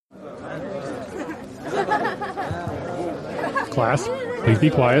Class, please be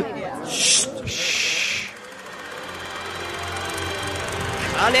quiet. Shh.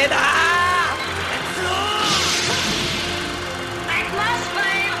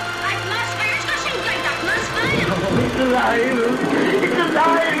 It's alive! It's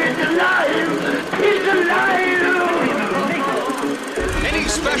alive! It's alive! It's alive! Any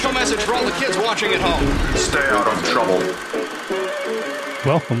special message for all the kids watching at home? Stay out of trouble.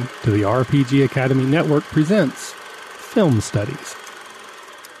 Welcome to the RPG Academy Network presents Film Studies.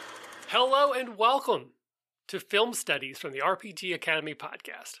 Hello and welcome to Film Studies from the RPG Academy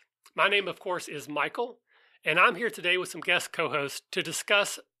podcast. My name, of course, is Michael, and I'm here today with some guest co-hosts to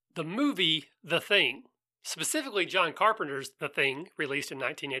discuss the movie The Thing. Specifically, John Carpenter's The Thing, released in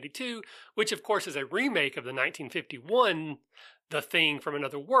 1982, which of course is a remake of the 1951 The Thing from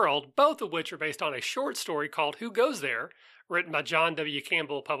Another World, both of which are based on a short story called Who Goes There, written by John W.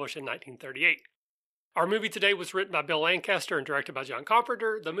 Campbell, published in 1938. Our movie today was written by Bill Lancaster and directed by John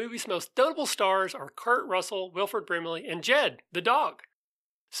Carpenter. The movie's most notable stars are Kurt Russell, Wilford Brimley, and Jed, the dog.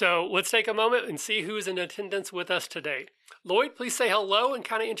 So let's take a moment and see who is in attendance with us today. Lloyd, please say hello and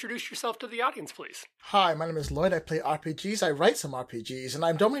kind of introduce yourself to the audience, please. Hi, my name is Lloyd. I play RPGs. I write some RPGs, and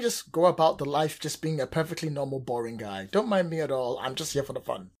I don't really just go about the life just being a perfectly normal, boring guy. Don't mind me at all. I'm just here for the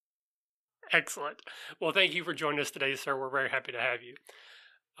fun. Excellent. Well, thank you for joining us today, sir. We're very happy to have you.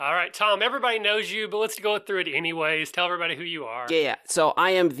 All right, Tom, everybody knows you, but let's go through it anyways. Tell everybody who you are. Yeah. So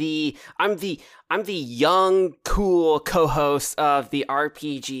I'm the young, cool co-host of the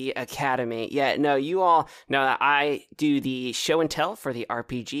RPG Academy. Yeah, no, you all know that I do the show and tell for the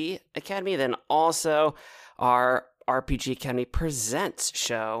RPG Academy, then also our RPG Academy Presents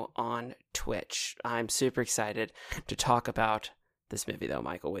show on Twitch. I'm super excited to talk about this movie, though,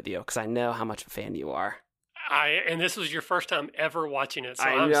 Michael, with you, because I know how much of a fan you are. And this was your first time ever watching it, so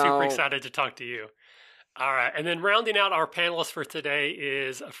I'm super excited to talk to you. All right, and then rounding out our panelists for today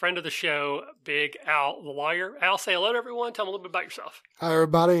is a friend of the show, Big Al the lawyer. Al, say hello to everyone. Tell them a little bit about yourself. Hi,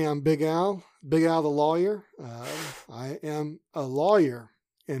 everybody. I'm Big Al the lawyer. I am a lawyer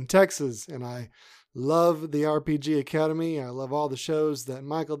in Texas, and I love the RPG Academy. I love all the shows that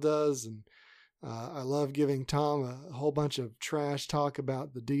Michael does, and I love giving Tom a whole bunch of trash talk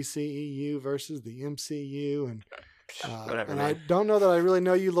about the DCEU versus the MCU. And Whatever, and man. I don't know that I really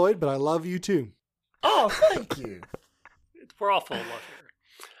know you, Lloyd, but I love you too. Oh, thank you. We're all full of love here.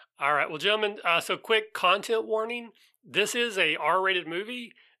 All right, well, gentlemen, so quick content warning. This is a R-rated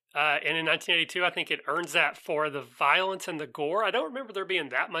movie, and in 1982, I think it earns that for the violence and the gore. I don't remember there being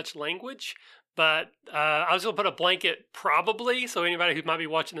that much language, but I was going to put a blanket probably, so anybody who might be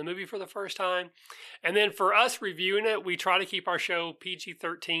watching the movie for the first time. And then for us reviewing it, we try to keep our show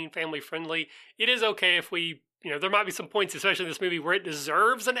PG-13, family-friendly. It is okay if we, there might be some points, especially in this movie, where it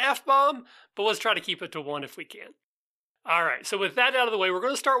deserves an F-bomb, but let's try to keep it to 1 if we can. All right, so with that out of the way, we're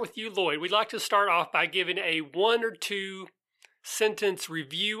going to start with you, Lloyd. We'd like to start off by giving a 1 or 2 sentence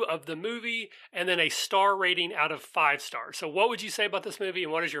review of the movie and then a star rating out of 5 stars. So what would you say about this movie,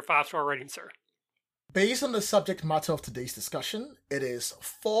 and what is your 5-star rating, sir? Based on the subject matter of today's discussion, it is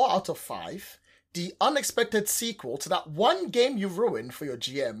 4 out of 5. The unexpected sequel to that one game you ruined for your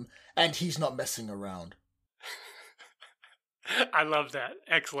GM, and he's not messing around. I love that.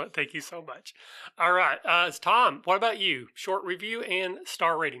 Excellent. Thank you so much. All right. Tom, what about you? Short review and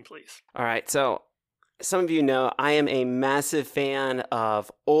star rating, please. All right, so some of you know I am a massive fan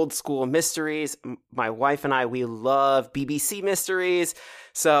of old school mysteries. My wife and I, we love BBC mysteries.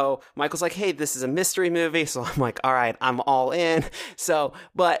 So Michael's like, hey, this is a mystery movie. So I'm like, all right, I'm all in.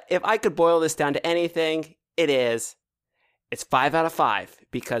 But if I could boil this down to anything, it's 5 out of 5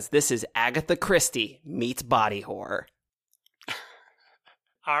 because this is Agatha Christie meets body horror.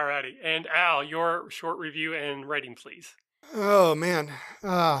 All righty. And Al, your short review and rating, please. Oh, man.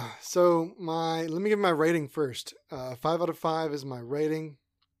 So let me give my rating first. 5 out of 5 is my rating.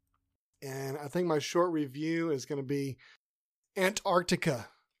 And I think my short review is going to be Antarctica,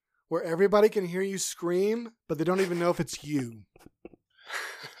 where everybody can hear you scream, but they don't even know if it's you.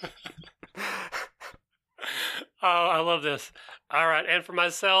 Oh, I love this. All right. And for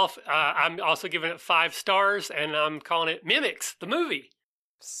myself, I'm also giving it 5 stars, and I'm calling it Mimics, the movie.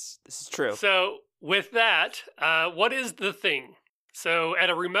 This is true. So with that, what is The Thing? So at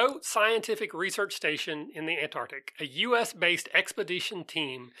a remote scientific research station in the Antarctic, a U.S.-based expedition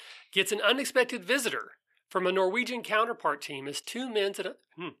team gets an unexpected visitor from a Norwegian counterpart team as two men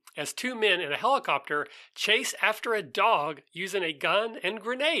in a helicopter chase after a dog using a gun and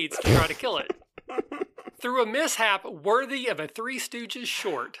grenades to try to kill it. Through a mishap worthy of a Three Stooges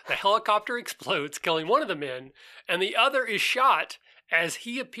short, the helicopter explodes, killing one of the men, and the other is shot as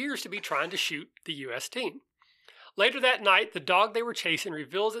he appears to be trying to shoot the U.S. team. Later that night, the dog they were chasing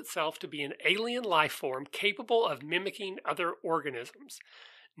reveals itself to be an alien life form capable of mimicking other organisms.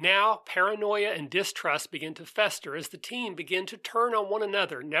 Now, paranoia and distrust begin to fester as the team begin to turn on one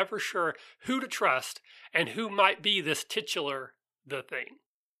another, never sure who to trust and who might be this titular the Thing.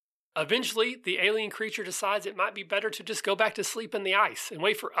 Eventually, the alien creature decides it might be better to just go back to sleep in the ice and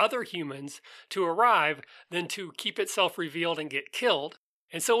wait for other humans to arrive than to keep itself revealed and get killed.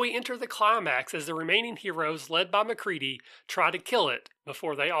 And so we enter the climax as the remaining heroes, led by MacReady, try to kill it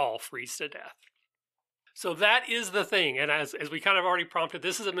before they all freeze to death. So that is The Thing. And as we kind of already prompted,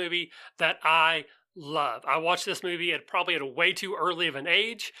 this is a movie that I love. I watched this movie probably at a way too early of an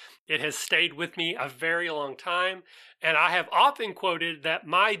age. It has stayed with me a very long time. And I have often quoted that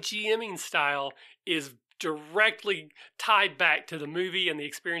my GMing style is directly tied back to the movie and the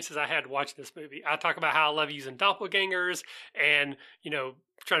experiences I had watching this movie. I talk about how I love using doppelgangers and,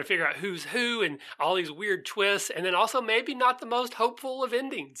 trying to figure out who's who and all these weird twists. And then also maybe not the most hopeful of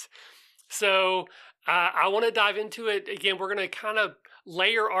endings. So I want to dive into it. Again, we're going to kind of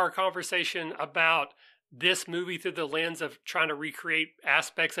layer our conversation about this movie through the lens of trying to recreate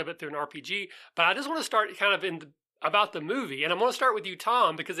aspects of it through an RPG. But I just want to start kind of about the movie. And I'm going to start with you,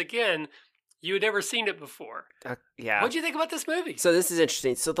 Tom, because again, you had never seen it before. Yeah. What'd you think about this movie? So this is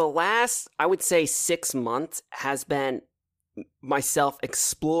interesting. So the last, I would say 6 months has been myself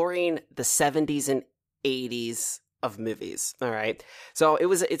exploring the 70s and 80s of movies. All right. So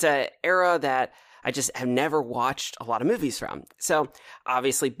it's an era that I just have never watched a lot of movies from. So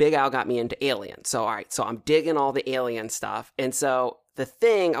obviously Big Al got me into Alien. So all right, so I'm digging all the Alien stuff. And so The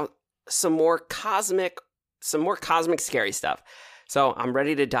Thing, some more cosmic scary stuff. So I'm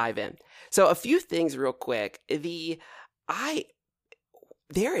ready to dive in. So a few things real quick. There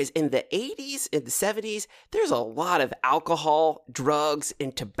is in the 80s, in the 70s, there's a lot of alcohol, drugs,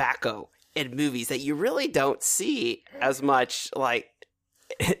 and tobacco in movies that you really don't see as much like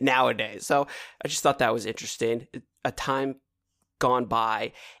nowadays. So I just thought that was interesting. A time gone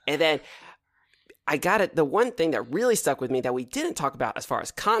by. And then I got it. The one thing that really stuck with me that we didn't talk about as far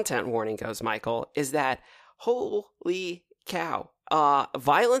as content warning goes, Michael, is that holy cow,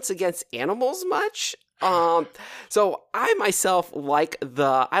 violence against animals much? So I myself like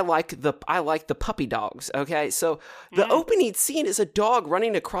the puppy dogs. Okay. So the opening scene is a dog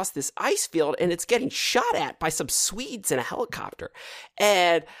running across this ice field and it's getting shot at by some Swedes in a helicopter.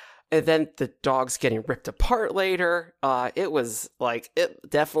 And then the dog's getting ripped apart later. It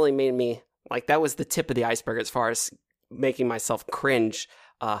definitely made me like, that was the tip of the iceberg as far as making myself cringe,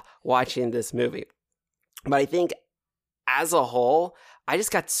 watching this movie. But I think as a whole, I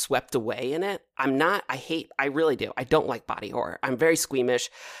just got swept away in it. I really do. I don't like body horror. I'm very squeamish.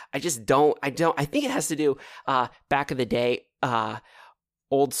 I think it has to do, back in the day,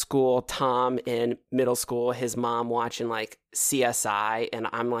 old school Tom in middle school, his mom watching like CSI, and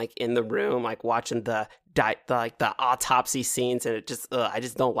I'm like in the room, like watching the autopsy scenes, and I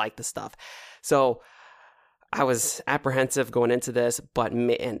just don't like the stuff. So I was apprehensive going into this, but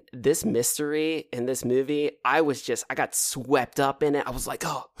man, this mystery in this movie, I got swept up in it. I was like,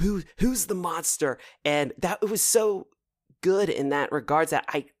 oh, who's the monster? And it was so good in that regards that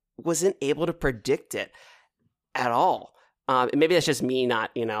I wasn't able to predict it at all. And maybe that's just me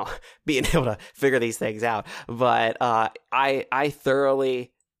not, being able to figure these things out. But I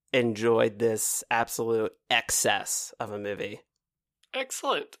thoroughly enjoyed this absolute excess of a movie.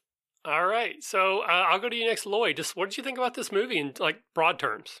 Excellent. All right. So I'll go to you next, Lloyd. Just what did you think about this movie in like broad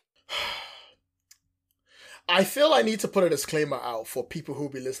terms? I feel I need to put a disclaimer out for people who will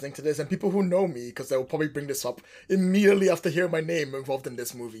be listening to this and people who know me, because they will probably bring this up immediately after hearing my name involved in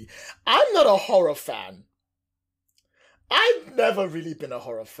this movie. I'm not a horror fan. I've never really been a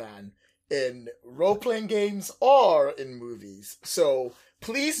horror fan in role-playing games or in movies. So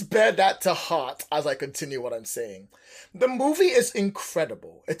please bear that to heart as I continue what I'm saying. The movie is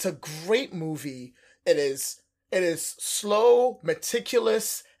incredible. It's a great movie. It is slow,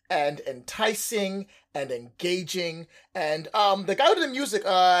 meticulous, and enticing and engaging. And the guy with the music,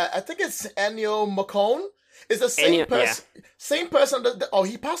 I think it's Ennio Morricone, is the same person. Yeah. Same person.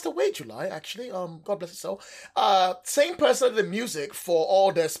 He passed away July, actually. God bless his soul. Same person did the music for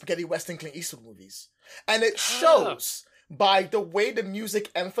all the spaghetti western Clint Eastwood movies, and it shows by the way the music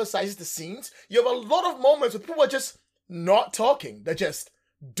emphasizes the scenes. You have a lot of moments where people are just not talking. They're just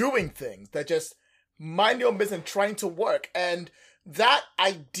doing things. They're just mind your business, trying to work, and that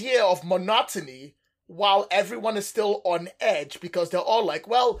idea of monotony while everyone is still on edge because they're all like,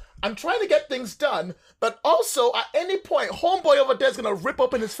 well, I'm trying to get things done, but also at any point, homeboy over there is going to rip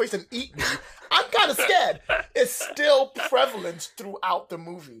open his face and eat me. I'm kind of scared. It's still prevalent throughout the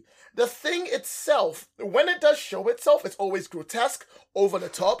movie. The Thing itself, when it does show itself, it's always grotesque, over the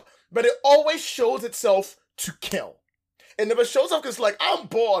top, but it always shows itself to kill. It never shows up because like, I'm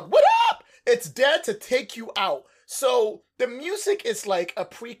bored, what up? It's there to take you out. So the music is like a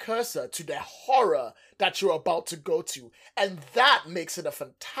precursor to the horror that you're about to go to. And that makes it a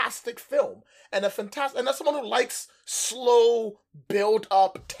fantastic film. And as someone who likes slow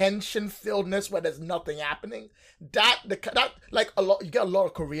build-up tension-filledness where there's nothing happening, you get a lot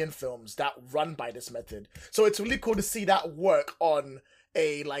of Korean films that run by this method. So it's really cool to see that work on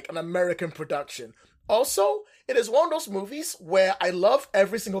an American production. Also, it is one of those movies where I love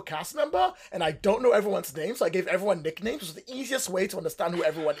every single cast member and I don't know everyone's name, so I gave everyone nicknames, which is the easiest way to understand who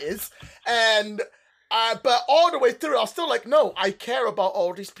everyone is. But all the way through, I was still like, no, I care about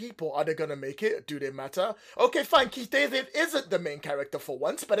all these people. Are they gonna make it? Do they matter? Okay, fine, Keith David isn't the main character for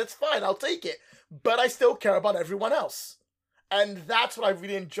once, but it's fine, I'll take it. But I still care about everyone else. And that's what I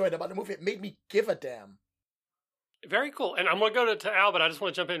really enjoyed about the movie. It made me give a damn. Very cool. And I'm going to go to Al, but I just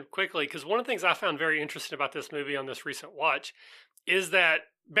want to jump in quickly because one of the things I found very interesting about this movie on this recent watch is that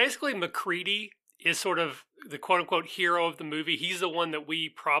basically MacReady is sort of the quote-unquote hero of the movie. He's the one that we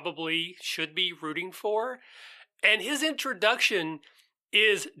probably should be rooting for. And his introduction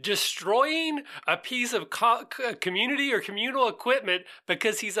is destroying a piece of community or communal equipment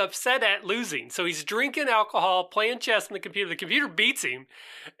because he's upset at losing. So he's drinking alcohol, playing chess on the computer. The computer beats him.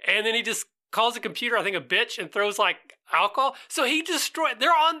 And then he just calls the computer, I think, a bitch and throws like alcohol. So he destroyed,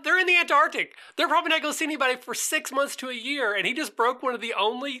 they're in the Antarctic. They're probably not going to see anybody for 6 months to a year. And he just broke one of the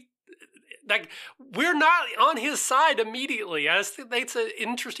only, we're not on his side immediately. I just think that's an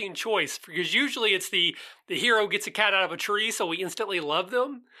interesting choice because usually it's the hero gets a cat out of a tree. So we instantly love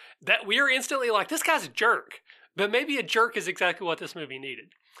them. That we are instantly like, this guy's a jerk, but maybe a jerk is exactly what this movie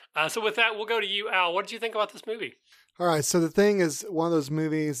needed. So with that, we'll go to you, Al. What did you think about this movie? All right, so The Thing is one of those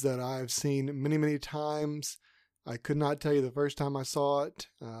movies that I've seen many, many times. I could not tell you the first time I saw it.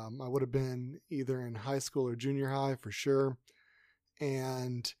 I would have been either in high school or junior high for sure.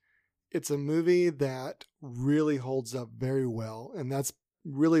 And it's a movie that really holds up very well. And that's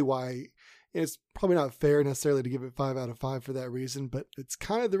really why it's probably not fair necessarily to give it 5 out of 5 for that reason. But it's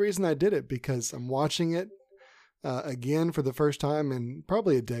kind of the reason I did it because I'm watching it again for the first time in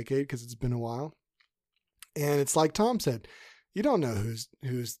probably a decade because it's been a while. And it's like Tom said, you don't know who's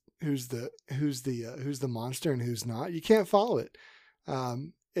the monster and who's not. You can't follow it.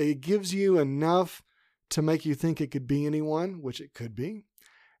 It gives you enough to make you think it could be anyone, which it could be.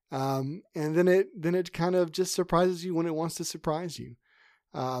 And then it kind of just surprises you when it wants to surprise you.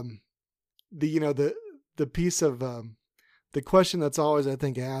 The piece of the question that's always I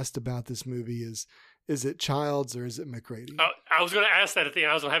think asked about this movie is it Childs or is it MacReady? I was going to ask that at the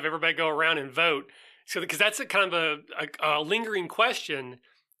end. I was going to have everybody go around and vote. So, because that's a kind of a lingering question: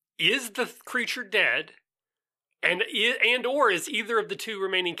 is the creature dead, and or is either of the two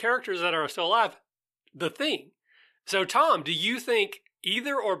remaining characters that are still alive the Thing? So, Tom, do you think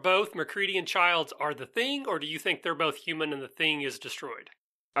either or both MacReady and Childs are the Thing, or do you think they're both human and the Thing is destroyed?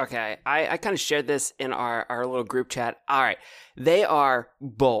 Okay, I kind of shared this in our little group chat. All right, they are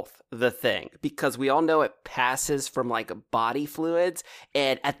both the Thing because we all know it passes from like body fluids.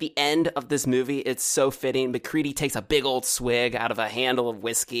 And at the end of this movie, it's so fitting. MacReady takes a big old swig out of a handle of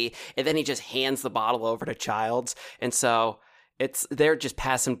whiskey and then he just hands the bottle over to Childs. And so they're just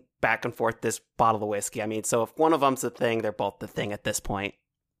passing back and forth this bottle of whiskey. I mean, so if one of them's the Thing, they're both the Thing at this point.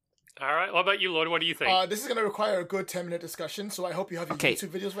 All right. What about you, Lloyd? What do you think? This is going to require a good 10-minute discussion, so I hope you have your YouTube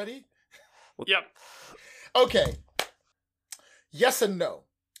videos ready. Yep. Okay. Yes and no.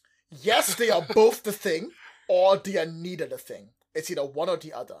 Yes, they are both the Thing, or they are neither the Thing. It's either one or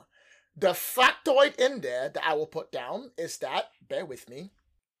the other. The factoid in there that I will put down is that, bear with me,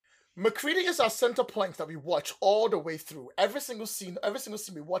 MacReady is our center point that we watch all the way through. Every single scene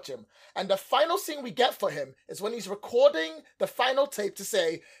we watch him. And the final scene we get for him is when he's recording the final tape to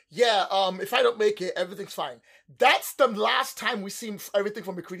say, if I don't make it, everything's fine. That's the last time we see everything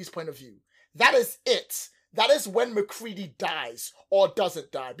from MacReady's point of view. That is it. That is when MacReady dies or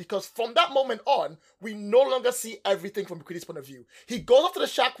doesn't die. Because from that moment on, we no longer see everything from MacReady's point of view. He goes off to the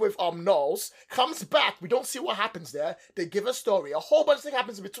shack with Knowles, comes back, we don't see what happens there. They give a story. A whole bunch of things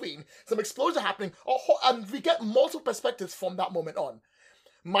happens in between. Some explosions are happening. And we get multiple perspectives from that moment on.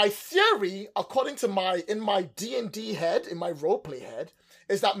 My theory, according to in my D&D head, in my roleplay head,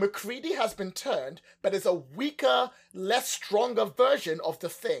 is that MacReady has been turned, but is a weaker, less stronger version of the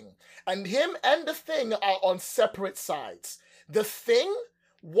Thing. And him and the Thing are on separate sides. The Thing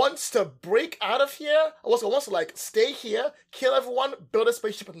wants to break out of here, wants to like stay here, kill everyone, build a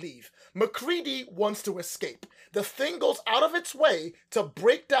spaceship and leave. MacReady wants to escape. The Thing goes out of its way to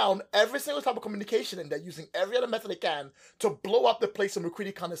break down every single type of communication and they're using every other method it can to blow up the place so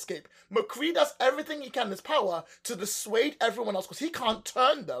MacReady can't escape. MacReady does everything he can in his power to dissuade everyone else because he can't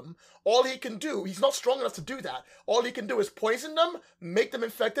turn them. All he can do, he's not strong enough to do that. All he can do is poison them, make them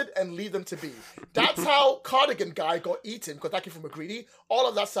infected, and leave them to be. That's how Cardigan guy got eaten, because that came from MacReady. All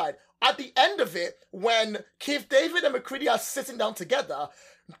of that side. At the end of it, when Keith David and MacReady are sitting down together,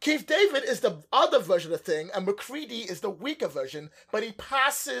 Keith David is the other version of the Thing, and MacReady is the weaker version, but he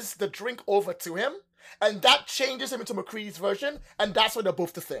passes the drink over to him, and that changes him into MacReady's version, and that's why they're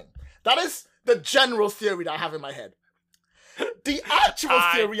both the Thing. That is the general theory that I have in my head. The actual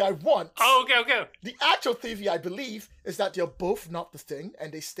theory I want... Oh, okay. The actual theory I believe is that they're both not the Thing,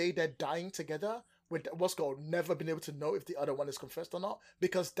 and they stay there dying together with what's called never been able to know if the other one is confessed or not,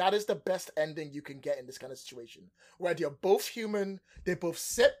 because that is the best ending you can get in this kind of situation, where they're both human, they both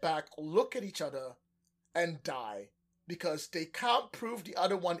sit back, look at each other, and die, because they can't prove the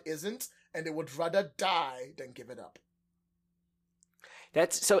other one isn't, and they would rather die than give it up.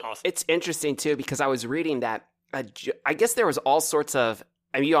 That's so awesome. It's interesting too, because I was reading that I guess there was all sorts of,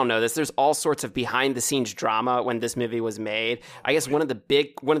 I mean, you all know this, there's all sorts of behind the scenes drama when this movie was made. I guess one of the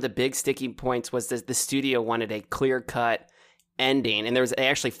big sticking points was that the studio wanted a clear cut ending, and they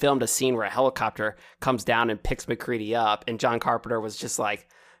actually filmed a scene where a helicopter comes down and picks MacReady up, and John Carpenter was just like,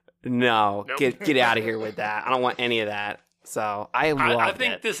 no, nope. get out of here with that. I don't want any of that. So I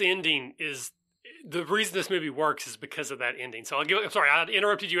think this ending is the reason this movie works is because of that ending. So I'm sorry, I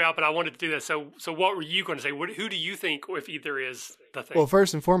interrupted you out, but I wanted to do that. So what were you going to say? Who do you think, if either is the Thing? Well,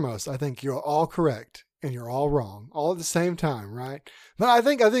 first and foremost, I think you're all correct and you're all wrong, all at the same time, right? But I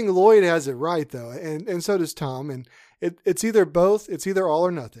think Lloyd has it right though, and so does Tom. And it's either both. It's either all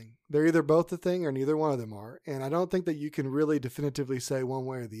or nothing. They're either both the Thing or neither one of them are. And I don't think that you can really definitively say one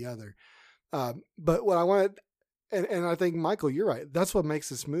way or the other. But what I wanted, and I think Michael, you're right. That's what makes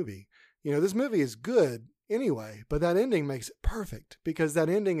this movie. You know, this movie is good anyway, but that ending makes it perfect, because that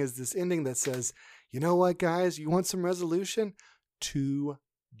ending is this ending that says, you know what, guys, you want some resolution? Too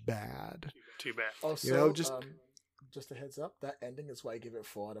bad. Too bad. Also, you know, just a heads up, that ending is why I give it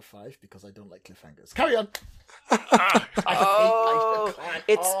 4 out of 5, because I don't like cliffhangers. Carry on.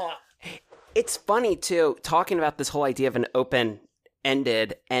 It's funny too, talking about this whole idea of an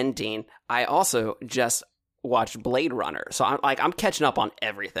open-ended ending. I also just watched Blade Runner, so I'm catching up on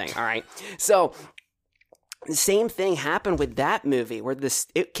everything. All right, so the same thing happened with that movie, where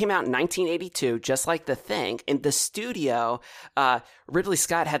it came out in 1982, just like The Thing. In the studio, Ridley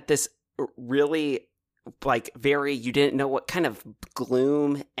Scott had this really very, you didn't know what kind of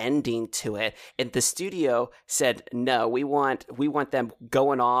gloom ending to it, and the studio said no, we want them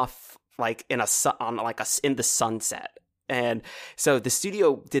going off in the sunset. And so the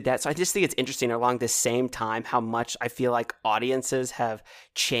studio did that. So I just think it's interesting along the same time how much I feel like audiences have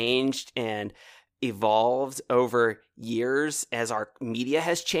changed and evolved over years as our media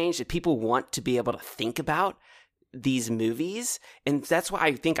has changed. And people want to be able to think about these movies. And that's why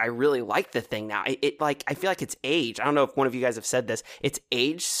I think I really like The Thing now. I feel like it's aged. I don't know if one of you guys have said this. It's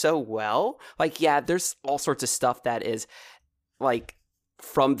aged so well. Yeah, there's all sorts of stuff that is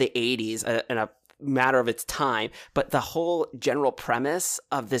from the 80s and a matter of its time, but the whole general premise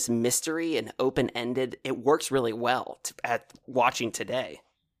of this mystery and open-ended, it works really well at watching today.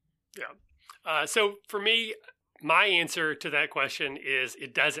 Yeah. So for me, my answer to that question is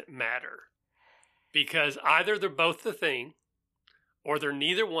it doesn't matter, because either they're both the Thing, or they're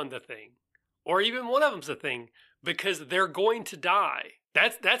neither one the Thing, or even one of them's the Thing, because they're going to die.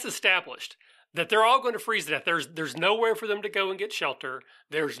 That's established. That they're all going to freeze to death. There's nowhere for them to go and get shelter.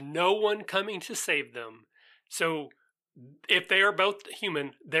 There's no one coming to save them. So if they are both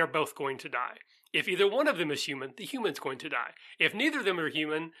human, they're both going to die. If either one of them is human, the human's going to die. If neither of them are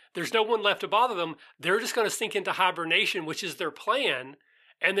human, there's no one left to bother them. They're just going to sink into hibernation, which is their plan.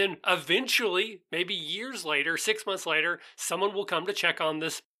 And then eventually, maybe years later, 6 months later, someone will come to check on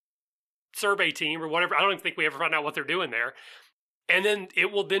this survey team or whatever. I don't even think we ever find out what they're doing there. And then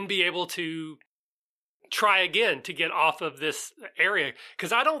it will then be able to try again to get off of this area.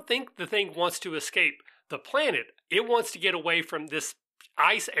 Because I don't think the Thing wants to escape the planet. It wants to get away from this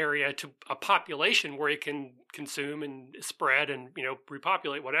ice area to a population where it can consume and spread and,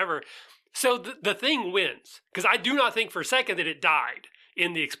 repopulate, whatever. So the Thing wins. Because I do not think for a second that it died.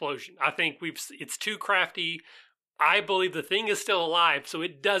 in the explosion. I think it's too crafty. I believe the Thing is still alive, so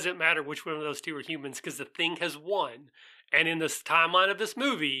it doesn't matter which one of those two are humans because the Thing has won. And in this timeline of this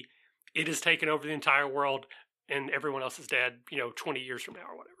movie, it has taken over the entire world and everyone else is dead, 20 years from now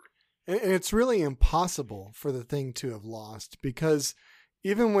or whatever. And it's really impossible for the Thing to have lost because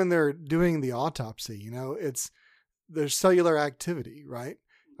even when they're doing the autopsy, there's cellular activity, right?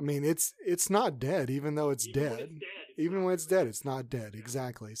 I mean, it's not dead, even though it's dead. Even when it's dead, it's not dead.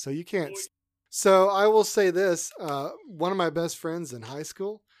 Exactly. So you can't. So I will say this. One of my best friends in high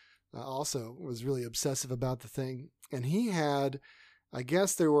school also was really obsessive about the Thing. And he had, I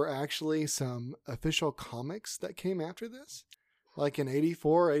guess there were actually some official comics that came after this, like in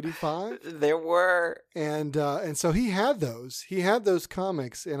 84, 85. There were. And so he had those. He had those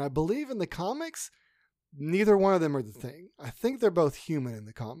comics. And I believe in the comics, neither one of them are the Thing. I think they're both human in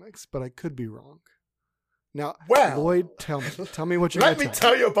the comics, but I could be wrong. Now, Lloyd, tell me what you're Let me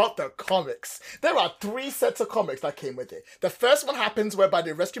tell you about the comics. There are 3 sets of comics that came with it. The first one happens whereby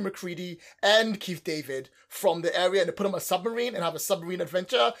they rescue McCready and Keith David from the area and they put them on a submarine and have a submarine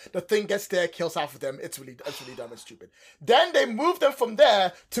adventure. The Thing gets there, kills half of them. It's really dumb and stupid. Then they move them from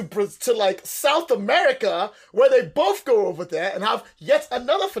there to like South America, where they both go over there and have yet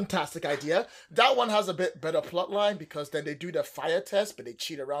another fantastic idea. That one has a bit better plot line because then they do the fire test, but they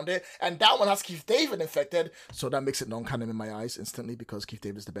cheat around it. And that one has Keith David infected. So that makes it non-canon in my eyes instantly because Keith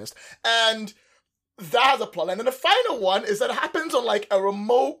David is the best. And that has a plot line. And the final one is that it happens on like a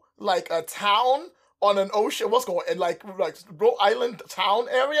remote, like a town on an ocean, like Rhode Island town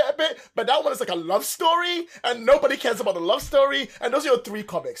area a bit. But that one is like a love story and nobody cares about the love story. And those are your 3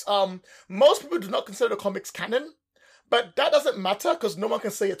 comics. Most people do not consider the comics canon, but that doesn't matter because no one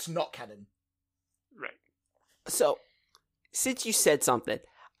can say it's not canon. Right. So, since you said something,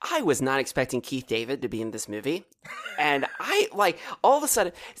 I was not expecting Keith David to be in this movie. And I all of a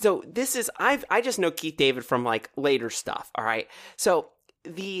sudden, so this is, I just know Keith David from like later stuff. All right. So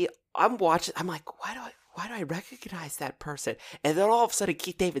I'm watching, I'm like, why do I recognize that person? And then all of a sudden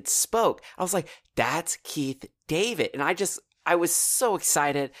Keith David spoke. I was like, that's Keith David. And I was so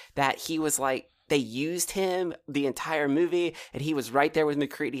excited that he was like, they used him the entire movie and he was right there with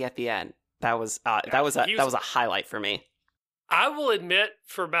McCready at the end. That was a highlight for me. I will admit,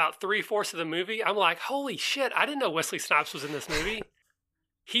 for about 3/4 of the movie, I'm like, holy shit, I didn't know Wesley Snipes was in this movie.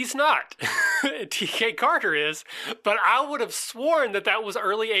 He's not. T.K. Carter is, but I would have sworn that was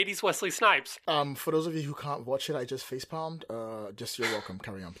early 80s Wesley Snipes. For those of you who can't watch it, I just facepalmed. You're welcome.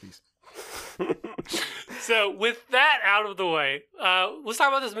 Carry on, please. So with that out of the way, let's talk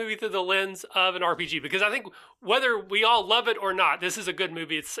about this movie through the lens of an RPG, because I think whether we all love it or not, this is a good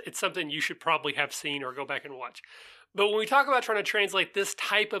movie. It's something you should probably have seen or go back and watch. But when we talk about trying to translate this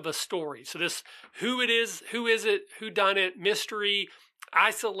type of a story, so this who it is it, who done it, mystery,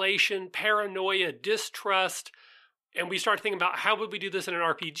 isolation, paranoia, distrust, and we start thinking about how would we do this in an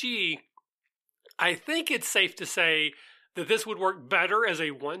RPG, I think it's safe to say that this would work better as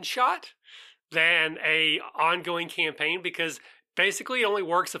a one-shot than a ongoing campaign, because basically it only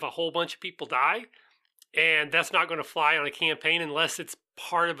works if a whole bunch of people die, and that's not going to fly on a campaign unless it's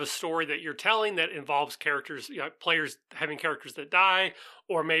part of a story that you're telling that involves characters, players having characters that die,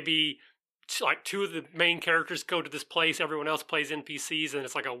 or maybe like 2 of the main characters go to this place, everyone else plays NPCs, and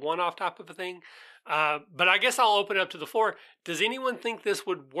it's like a one-off type of a thing. But I guess I'll open it up to the floor. Does anyone think this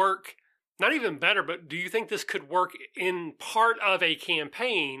would work, not even better, but do you think this could work in part of a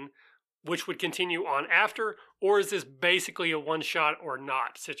campaign which would continue on after, or is this basically a one-shot or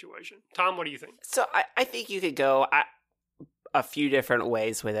not situation? Tom, what do you think? So I think you could go a few different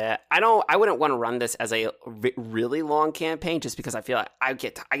ways with it. I wouldn't want to run this as a really long campaign just because I feel like I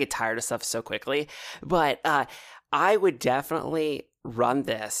get tired of stuff so quickly. But I would definitely run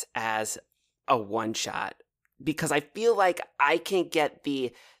this as a one shot because I feel like I can get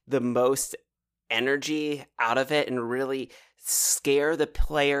the most energy out of it and really scare the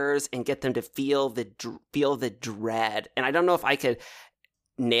players and get them to feel the dread. And I don't know if I could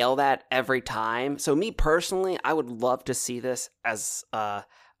nail that every time. So me personally, I would love to see this as a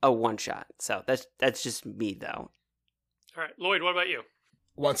one shot. So that's just me though. All right, Lloyd, what about you?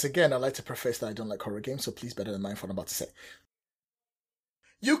 Once again, I'd like to preface that I don't like horror games, so please bear in mind what I'm about to say.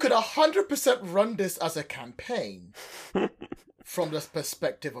 You could 100% run this as a campaign from the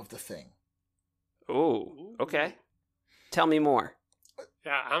perspective of the Thing. Oh, okay. Tell me more.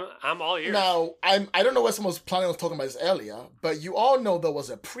 Yeah, I'm all ears. Now, I don't know what someone was planning on talking about this earlier, but you all know there was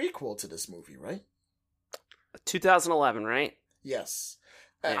a prequel to this movie, right? 2011, right? Yes.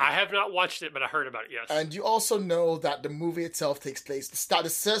 I have not watched it, but I heard about it, yes. And you also know that the movie itself takes place,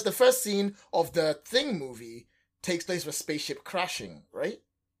 the first scene of the Thing movie takes place with a spaceship crashing, right?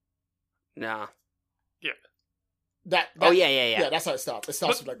 Nah. That yeah. Yeah, that's how it starts. It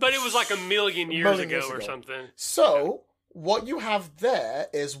starts with like... But it was like a million years ago or something. So, what you have there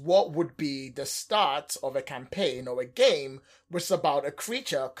is what would be the start of a campaign or a game, which is about a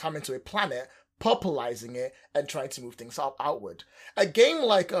creature coming to a planet, popularizing it, and trying to move things outward. A game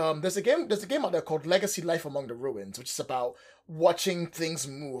like there's a game out there called Legacy: Life Among the Ruins, which is about watching things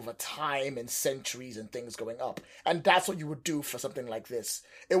move over time and centuries and things going up. And that's what you would do for something like this.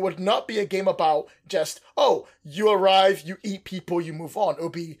 It would not be a game about just, oh, you arrive, you eat people, you move on. It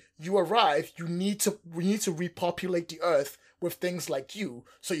would be, you arrive, we need to repopulate the earth with things like you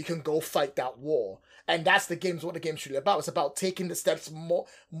so you can go fight that war. And that's what the game's really about. It's about taking the steps more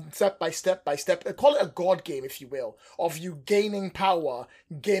step by step. Call it a god game, if you will, of you gaining power,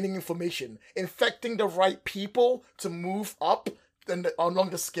 gaining information, infecting the right people to move up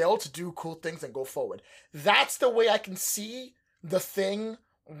along the scale to do cool things and go forward. That's the way I can see the thing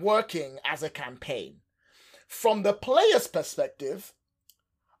working as a campaign. From the player's perspective,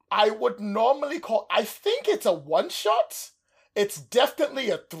 I would normally I think it's a one-shot. It's definitely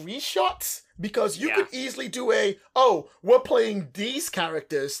a 3-shot, because you could easily do we're playing these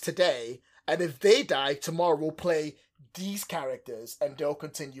characters today, and if they die, tomorrow we'll play these characters, and they'll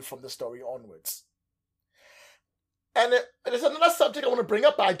continue from the story onwards. And there's another subject I want to bring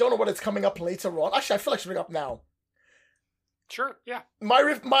up, but I don't know what it's coming up later on. Actually, I feel like I should bring up now. Sure, yeah.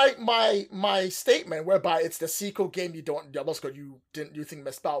 My statement whereby it's the sequel game you think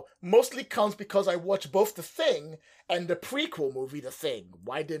messed about mostly comes because I watched both The Thing and the prequel movie The Thing.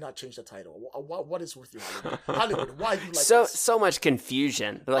 Why did not change the title? What is with you, Hollywood? Why do you like this? So much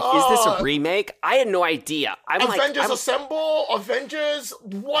confusion. Like, is this a remake? I had no idea. Avengers Assemble? Avengers?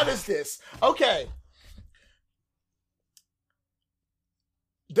 What is this? Okay.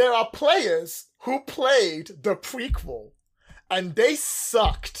 There are players who played the prequel, and they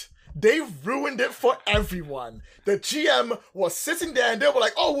sucked. They ruined it for everyone. The GM was sitting there and they were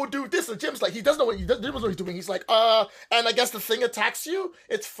like, oh, we'll do this. And Jim's like, he doesn't know what he's doing. He's like, and I guess the thing attacks you.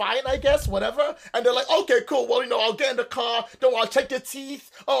 It's fine, I guess, whatever. And they're like, okay, cool. Well, I'll get in the car. I'll check your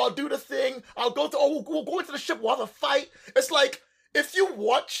teeth. Oh, I'll do the thing. We'll go into the ship. We'll have a fight. It's like, if you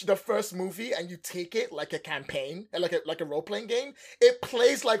watch the first movie and you take it like a campaign, like a role-playing game, it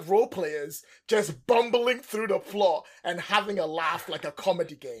plays like role players just bumbling through the plot and having a laugh like a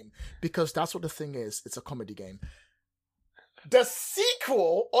comedy game. Because that's what The Thing is. It's a comedy game. The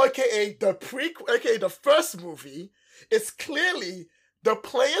sequel, aka the prequel, aka the first movie, is clearly the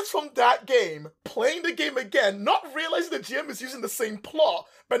players from that game playing the game again, not realizing the GM is using the same plot,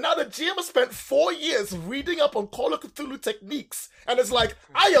 but now the GM has spent 4 years reading up on Call of Cthulhu techniques, and it's like,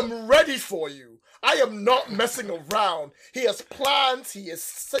 I am ready for you. I am not messing around. He has plans, he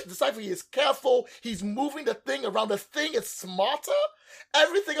is decisive, he is careful, he's moving the thing around. The thing is smarter.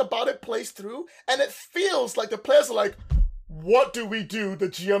 Everything about it plays through, and it feels like the players are like, what do we do? The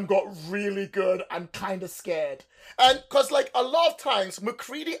GM got really good. I'm kind of scared. And because, like, a lot of times,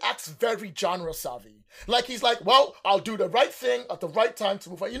 McCready acts very genre savvy. Like, he's like, well, I'll do the right thing at the right time to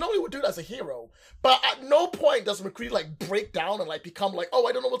move on. He would do that as a hero. But at no point does McCready, like, break down and, like, become like, oh,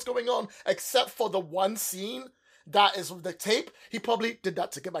 I don't know what's going on, except for the one scene that is with the tape. He probably did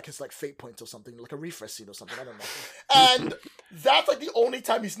that to get back his, like, fate points or something, like a refresh scene or something, I don't know. And that's, like, the only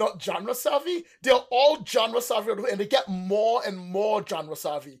time he's not genre savvy. They're all genre savvy, and they get more and more genre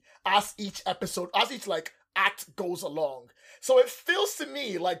savvy as each like, act goes along. So it feels to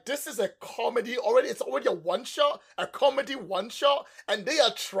me like this is a comedy already. It's already a comedy one-shot, and they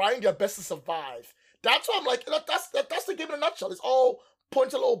are trying their best to survive. That's why I'm like, that's the game in a nutshell. It's all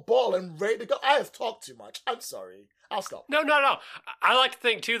point a little ball and ready to go. I have talked too much. I'm sorry. I'll stop. No. I like to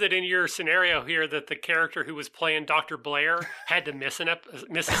think, too, that in your scenario here, that the character who was playing Dr. Blair had to miss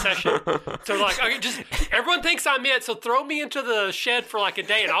a session. So, like, okay, just everyone thinks I'm it, so throw me into the shed for, like, a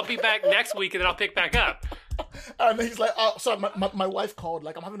day, and I'll be back next week, and then I'll pick back up. And he's like, oh, sorry, my wife called.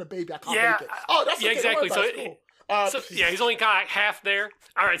 Like, I'm having a baby. I can't make it. Oh, that's okay. Exactly. Cool. He's only got half there.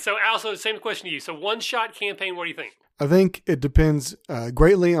 All right, so, also, same question to you. So, one-shot campaign, what do you think? I think it depends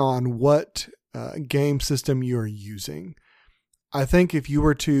greatly on what game system you're using. I think if you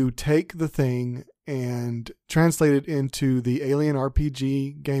were to take The Thing and translate it into the Alien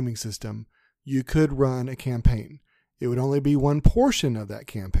RPG gaming system, you could run a campaign. It would only be one portion of that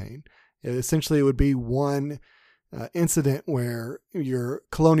campaign. It would be one incident where your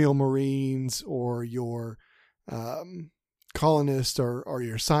colonial marines or your colonists or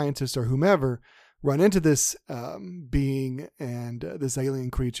your scientists or whomever run into this being and this alien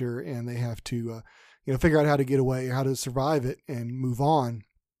creature, and they have to figure out how to get away, how to survive it and move on.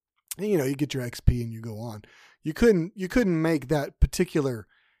 And, you get your XP and you go on. you couldn't make that particular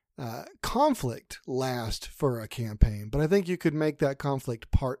conflict last for a campaign, but I think you could make that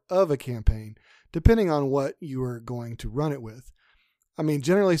conflict part of a campaign, depending on what you are going to run it with. I mean,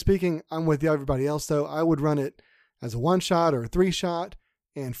 generally speaking, I'm with everybody else, though. I would run it as a 1-shot or a 3-shot,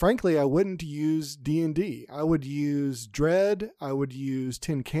 and frankly, I wouldn't use D&D. I would use Dread, I would use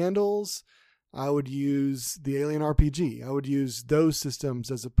 10 Candles, I would use the Alien RPG. I would use those systems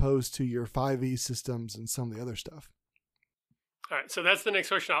as opposed to your 5e systems and some of the other stuff. All right, so that's the next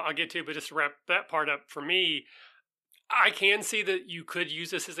question I'll get to, but just to wrap that part up, for me, I can see that you could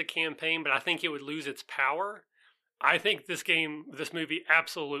use this as a campaign, but I think it would lose its power. I think this movie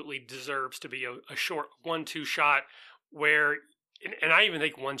absolutely deserves to be a short 1-2 shot where, and I even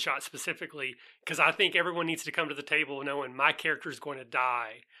think 1 shot specifically, because I think everyone needs to come to the table knowing my character is going to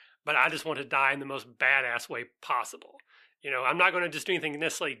die, but I just want to die in the most badass way possible. You know, I'm not going to just do anything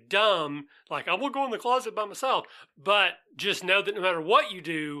necessarily dumb, like I will go in the closet by myself, but just know that no matter what you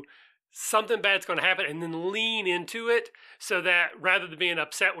do, something bad's going to happen, and then lean into it so that rather than being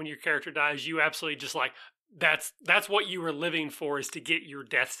upset when your character dies, you absolutely just like, that's what you were living for, is to get your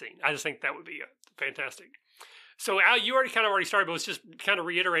death scene. I just think that would be fantastic. So Al, you already started, but let's just kind of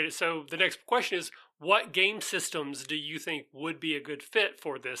reiterate it. So the next question is, what game systems do you think would be a good fit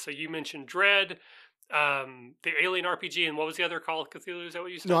for this? So you mentioned Dread, the Alien RPG, and what was the other, Call of Cthulhu? Is that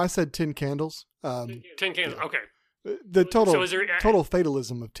what you said? No, I said 10 Candles. 10 Candles, yeah. Okay. The total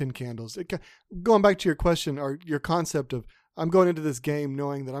fatalism of 10 Candles. Going back to your question or your concept of, I'm going into this game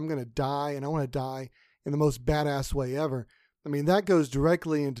knowing that I'm going to die, and I want to die in the most badass way ever. I mean, that goes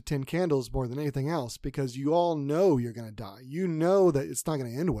directly into 10 Candles more than anything else, because you all know you're going to die. You know that it's not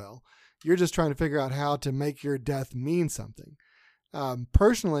going to end well. You're just trying to figure out how to make your death mean something.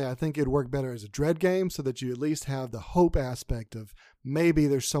 Personally, I think it'd work better as a Dread game, so that you at least have the hope aspect of maybe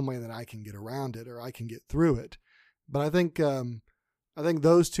there's some way that I can get around it or I can get through it. But I think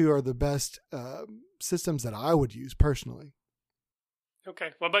those two are the best systems that I would use personally.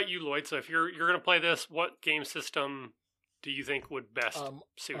 Okay. What about you, Lloyd? So if you're going to play this, what game system do you think would best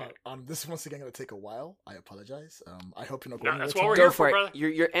suit it? This is once again going to take a while. I apologize. I hope you're not going. That's what we're here for, brother.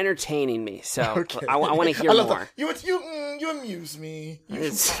 You're entertaining me, so okay. I want to hear more. You amuse me.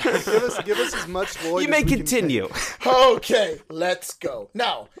 give us as much Lloyd. You may continue. Okay, let's go.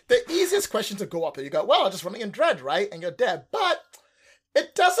 Now, the easiest question to go up there, you go, well, I'm just running in Dread, right? And you're dead. But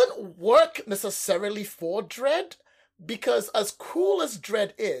it doesn't work necessarily for Dread, because as cool as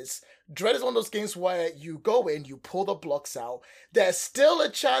Dread is one of those games where you go in, you pull the blocks out. There's still a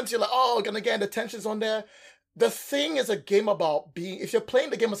chance you're like, oh, gonna get the tension's on there. The thing is a game about if you're playing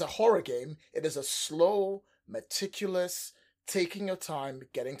the game as a horror game, it is a slow, meticulous, taking your time,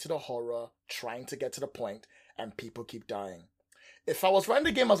 getting to the horror, trying to get to the point, and people keep dying. If I was running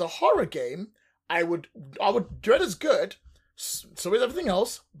the game as a horror game, I would Dread is good, so is everything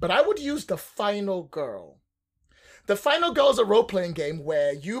else, but I would use The Final Girl. The Final Girl is a role-playing game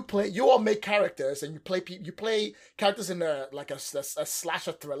where you all make characters, and you play characters in a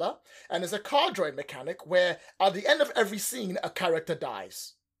slasher thriller, and there's a card drawing mechanic where at the end of every scene a character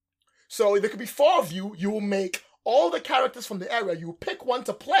dies. So there could be 4 of you. You will make all the characters from the area. You pick one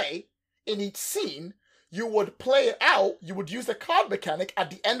to play in each scene. You would play it out. You would use the card mechanic.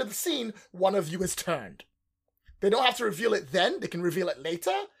 At the end of the scene, one of you is turned. They don't have to reveal it then. They can reveal it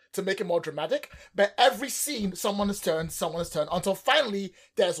later to make it more dramatic, but every scene, someone is turned, until finally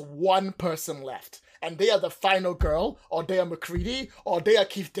there's one person left. And they are the Final Girl, or they are MacReady, or they are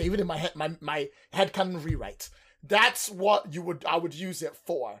Keith David in my headcanon rewrite. That's what I would use it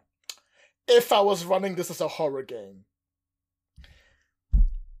for, if I was running this as a horror game.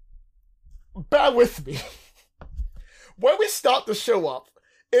 Bear with me. When we start the show up,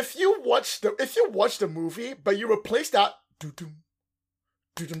 if you watch the movie, but you replace that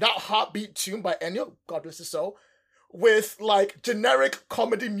that heartbeat tune by Ennio, God bless his soul, with like generic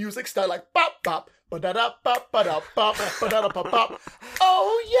comedy music style, like bop bop ba da da bop ba da bop ba da da bop bop.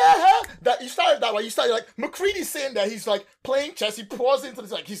 Oh yeah, that you started that way. You started like MacReady's sitting there. He's like playing chess. He pours into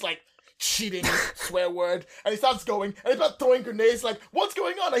this, like he's like cheating, swear word, and he starts going and he's about throwing grenades. Like what's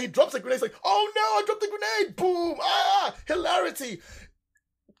going on? And he drops a grenade. He's like, oh no, I dropped a grenade. Boom! Ah, hilarity.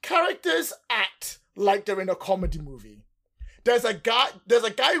 Characters act like they're in a comedy movie. There's a guy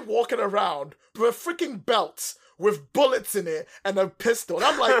walking around with freaking belts with bullets in it and a pistol. And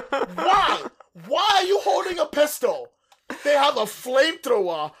I'm like, why? Why are you holding a pistol? They have a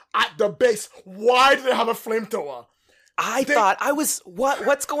flamethrower at the base. Why do they have a flamethrower? I thought I was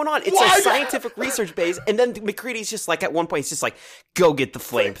what's going on? It's a scientific research base, and then McCready's just like at one point he's just like, go get the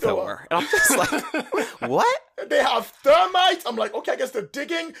flamethrower. And I'm just like, what? They have thermite. I'm like, okay, I guess they're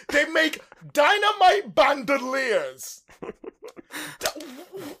digging. They make dynamite bandoliers.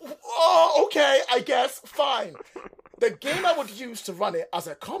 Oh, okay, I guess, fine. The game I would use to run it as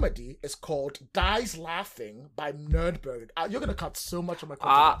a comedy is called Dies Laughing by Nerdburger. You're going to cut so much of my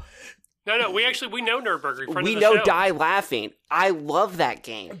content. No, we know Nerdburger. We know Die Laughing. I love that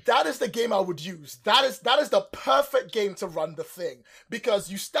game. That is the game I would use. That is the perfect game to run the thing.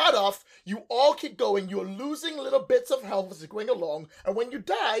 Because you start off, you all keep going, you're losing little bits of health as you're going along, and when you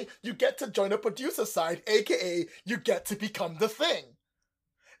die, you get to join a producer side, aka you get to become the thing.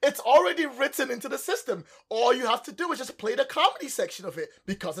 It's already written into the system. All you have to do is just play the comedy section of it,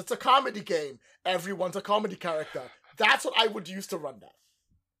 because it's a comedy game. Everyone's a comedy character. That's what I would use to run that.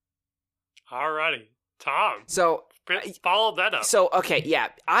 Alrighty. Tom. So follow that up. So, okay, yeah.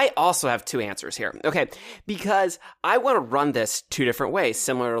 I also have two answers here. Okay, because I want to run this two different ways,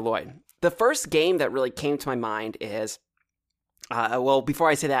 similar to Lloyd. The first game that really came to my mind is, before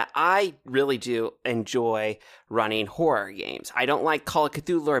I say that, I really do enjoy running horror games. I don't like Call of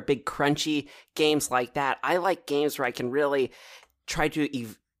Cthulhu or big crunchy games like that. I like games where I can really try to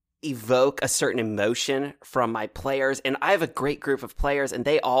evoke a certain emotion from my players, and I have a great group of players, and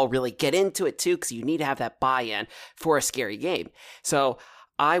they all really get into it too, because you need to have that buy-in for a scary game. So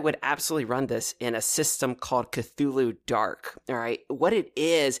I would absolutely run this in a system called Cthulhu Dark. All right, what it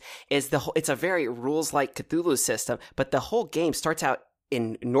is it's a very rules-like Cthulhu system, but the whole game starts out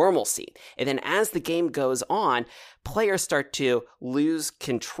in normalcy, and then as the game goes on, players start to lose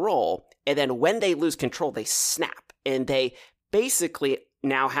control, and then when they lose control, they snap, and they basically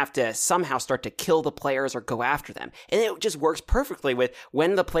now have to somehow start to kill the players or go after them. And it just works perfectly with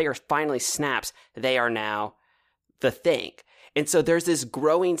when the player finally snaps, they are now the thing. And so there's this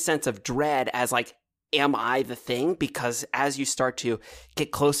growing sense of dread as like, am I the thing? Because as you start to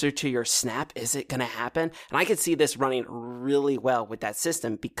get closer to your snap, is it going to happen? And I could see this running really well with that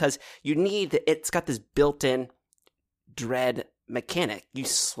system, because it's got this built-in dread mechanic. You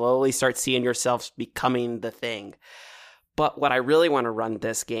slowly start seeing yourself becoming the thing. But what I really want to run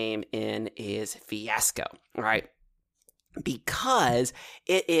this game in is Fiasco, right? Because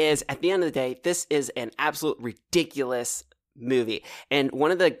it is, at the end of the day, this is an absolute ridiculous movie. And one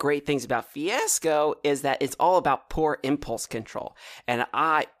of the great things about Fiasco is that it's all about poor impulse control. And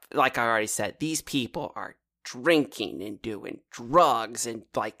like I already said, these people are drinking and doing drugs and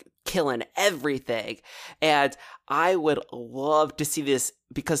like killing everything. And I would love to see this,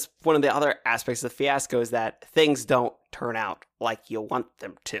 because one of the other aspects of Fiasco is that things don't turn out like you want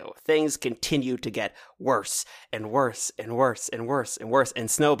them to. Things continue to get worse and worse and worse and worse and worse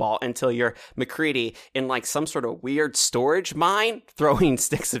and snowball until you're McCready in like some sort of weird storage mine throwing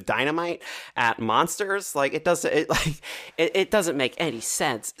sticks of dynamite at monsters. Like it doesn't make any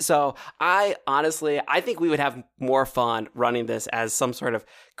sense. So I think we would have more fun running this as some sort of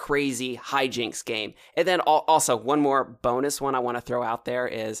crazy hijinks game. And then also one more bonus one I want to throw out there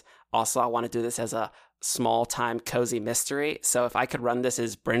is also I want to do this as a small time cozy mystery. So if I could run this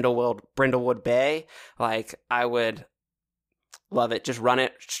as Brindlewood Bay, like I would love it. Just run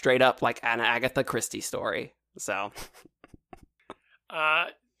it straight up like an Agatha Christie story. So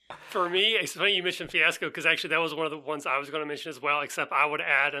for me, it's funny you mentioned Fiasco, because actually that was one of the ones I was going to mention as well, except I would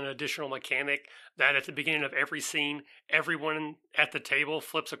add an additional mechanic that at the beginning of every scene, everyone at the table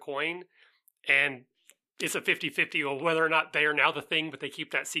flips a coin, and it's a 50-50 of whether or not they are now the thing, but they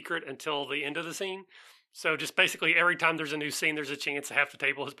keep that secret until the end of the scene. So just basically every time there's a new scene, there's a chance half the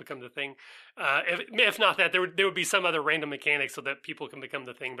table has become the thing. If not that, there would be some other random mechanic so that people can become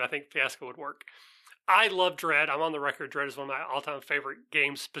the thing, but I think Fiasco would work. I love Dread. I'm on the record. Dread is one of my all-time favorite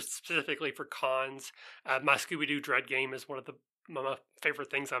games, specifically for cons. My Scooby-Doo Dread game is one of my favorite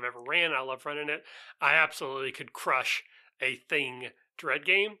things I've ever ran. I love running it. I absolutely could crush a Thing Dread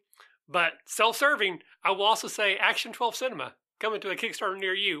game. But self-serving, I will also say Action 12 Cinema coming to a Kickstarter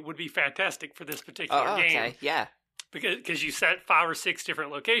near you would be fantastic for this particular game. Okay, yeah. Because you set 5 or 6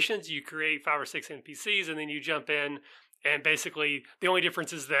 different locations, you create 5 or 6 NPCs, and then you jump in. And basically, the only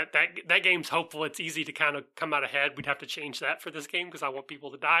difference is that game's hopeful. It's easy to kind of come out ahead. We'd have to change that for this game because I want people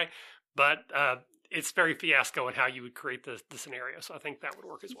to die. But it's very Fiasco in how you would create the scenario. So I think that would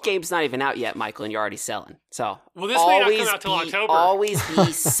work as well. Game's not even out yet, Michael, and you're already selling. So this may not come out till October. Always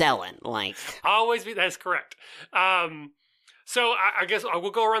be selling. Always be. That's correct. So I guess I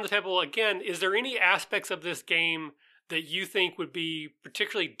will go around the table again. Is there any aspects of this game that you think would be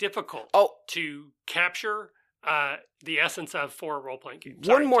particularly difficult to capture? the essence of for a role-playing game.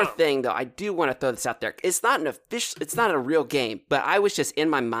 One more thing, though, I do want to throw this out there. It's not a real game, but I was just in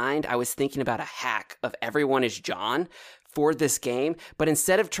my mind, I was thinking about a hack of Everyone is John for this game, but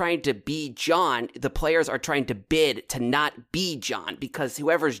instead of trying to be John, the players are trying to bid to not be John, because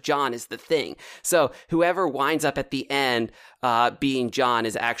whoever's John is the thing. So whoever winds up at the end being John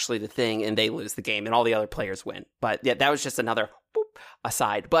is actually the thing, and they lose the game, and all the other players win. But yeah, that was just another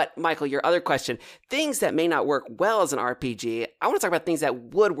aside. But Michael, your other question, things that may not work well as an RPG, I want to talk about things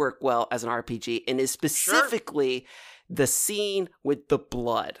that would work well as an RPG, and is specifically the scene with the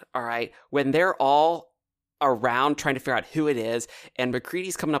blood, all right? When they're all around trying to figure out who it is, and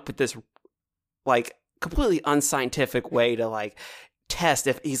McCready's coming up with this like completely unscientific way to like test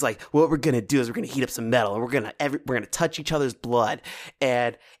if he's like, what we're gonna do is we're gonna heat up some metal and we're gonna touch each other's blood,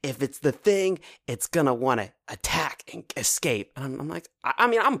 and if it's the thing, it's gonna want to attack and escape. And I'm like, I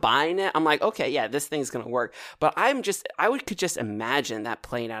mean, I'm buying it. I'm like, okay, yeah, this thing's gonna work. But I could just imagine that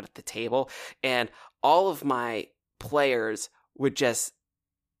playing out at the table, and all of my players would just,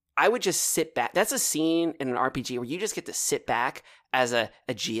 I would just sit back. That's a scene in an RPG where you just get to sit back as a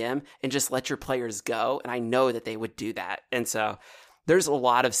GM and just let your players go. And I know that they would do that. And so there's a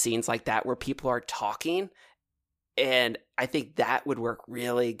lot of scenes like that where people are talking. And I think that would work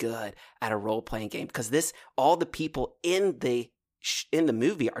really good at a role-playing game, because all the people in the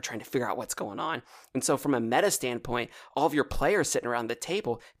movie are trying to figure out what's going on. And so from a meta standpoint, all of your players sitting around the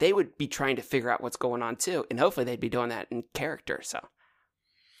table, they would be trying to figure out what's going on too. And hopefully they'd be doing that in character. So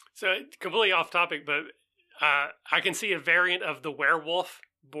completely off topic, but I can see a variant of the werewolf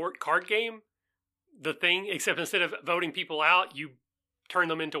board card game, The Thing, except instead of voting people out, you turn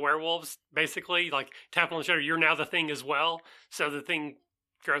them into werewolves, basically. Like, tap on the shoulder, you're now the Thing as well. So the Thing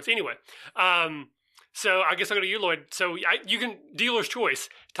grows. Anyway, so I guess I'll go to you, Lloyd. So you can, dealer's choice,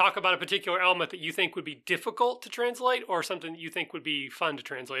 talk about a particular element that you think would be difficult to translate, or something that you think would be fun to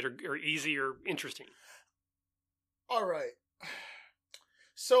translate, or easy or interesting. All right.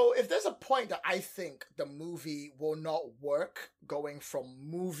 So if there's a point that I think the movie will not work going from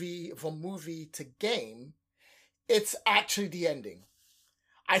movie to game, it's actually the ending.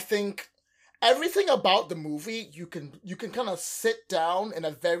 I think everything about the movie you can kind of sit down in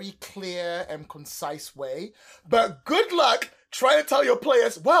a very clear and concise way, but good luck trying to tell your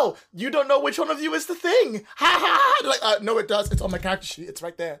players, well, you don't know which one of you is the Thing. Ha ha! Like, no, it does. It's on my character sheet. It's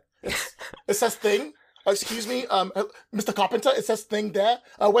right there. It says Thing. Excuse me, Mr. Carpenter, it says Thing there.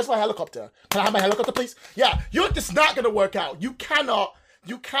 Where's my helicopter? Can I have my helicopter, please? Yeah, it's not gonna work out. You can,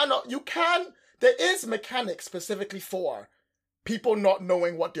 there is mechanics specifically for people not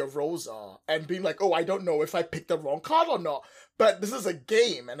knowing what their roles are and being like, oh, I don't know if I picked the wrong card or not. But this is a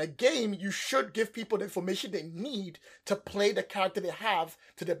game, and a game, you should give people the information they need to play the character they have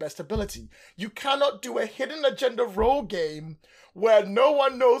to their best ability. You cannot do a hidden agenda role game where no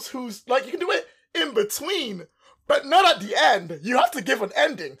one knows who's, like, you can do it in between, but not at the end. You have to give an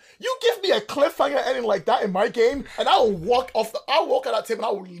ending. You give me a cliffhanger ending like that in my game, and I'll walk at that table and I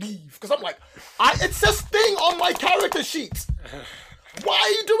will leave, because I'm like, it says Thing on my character sheet. Why are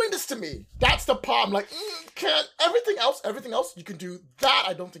you doing this to me? That's the part. I'm like, can't everything else you can do that.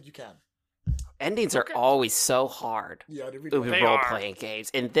 I don't think you can. Endings are always so hard with role-playing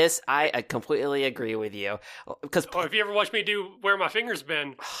games. And this, I completely agree with you. Because if you ever watch me do Where My Finger's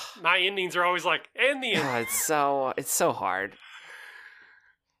Been, my endings are always like, and the end. It's so hard.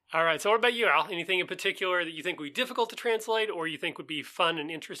 All right, so what about you, Al? Anything in particular that you think would be difficult to translate, or you think would be fun and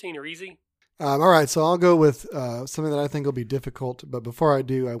interesting or easy? All right, so I'll go with something that I think will be difficult. But before I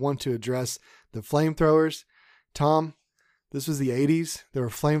do, I want to address the flamethrowers. Tom, this was the 80s. There were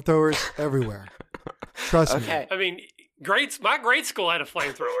flamethrowers everywhere. Trust me. I mean, my grade school had a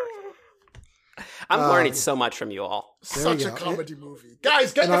flamethrower. I'm learning so much from you all. Such a comedy movie.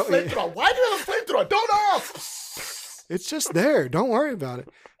 Guys, get the flamethrower. Why do you have a flamethrower? Don't ask. It's just there. Don't worry about it.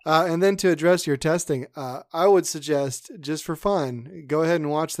 And then to address your testing, I would suggest, just for fun, go ahead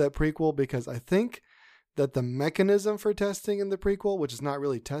and watch that prequel, because I think that the mechanism for testing in the prequel, which is not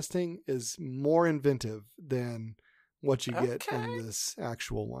really testing, is more inventive than what you get in this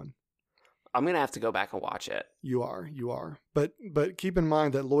actual one. I'm going to have to go back and watch it. You are. But keep in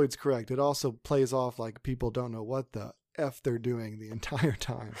mind that Lloyd's correct. It also plays off like people don't know what the F they're doing the entire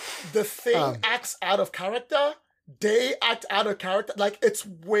time. The Thing acts out of character. They act out of character. Like, it's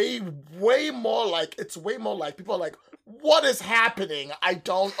way more like people are like, what is happening? I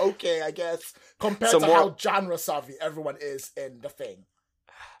guess. Compared to how genre savvy everyone is in The Thing.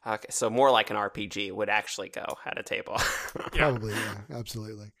 Okay, so more like an RPG would actually go at a table. Probably, yeah,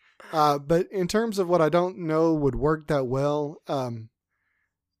 absolutely. But in terms of what I don't know would work that well,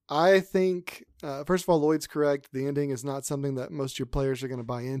 I think, first of all, Lloyd's correct. The ending is not something that most of your players are going to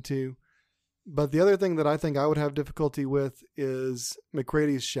buy into. But the other thing that I think I would have difficulty with is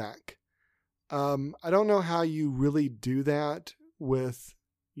McCready's shack. I don't know how you really do that with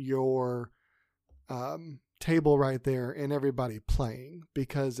your table right there and everybody playing,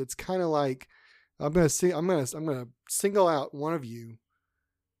 because it's kind of like I'm going to single out one of you,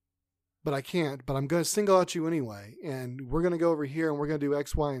 but I can't. But I'm going to single out you anyway, and we're going to go over here and we're going to do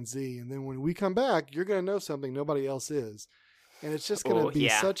X, Y, and Z, and then when we come back, you're going to know something nobody else is, and it's just going to be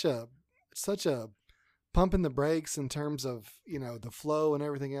such a pump in the brakes in terms of, you know, the flow and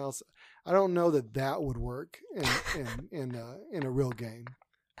everything else. I don't know that would work in a real game.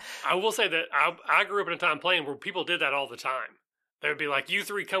 I will say that I grew up in a time playing where people did that all the time. They would be like, you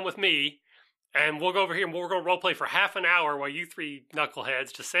three come with me, and we'll go over here and we're going to role play for half an hour while you three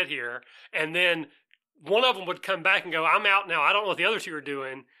knuckleheads just sit here. And then one of them would come back and go, I'm out now. I don't know what the other two are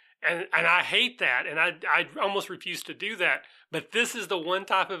doing. And I hate that. And I almost refuse to do that. But this is the one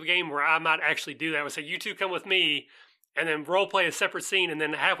type of game where I might actually do that. I would say, you two come with me, and then role play a separate scene. And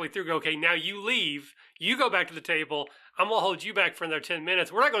then halfway through go, okay, now you leave. You go back to the table. I'm going to hold you back for another 10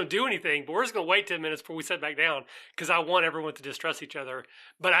 minutes. We're not going to do anything, but we're just going to wait 10 minutes before we sit back down, because I want everyone to distrust each other.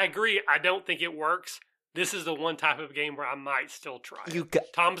 But I agree. I don't think it works. This is the one type of game where I might still try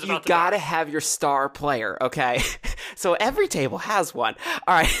it. Tom's about to die. You gotta have your star player, okay? So every table has one.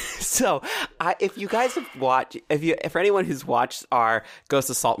 All right. So if you guys have watched, for anyone who's watched our Ghost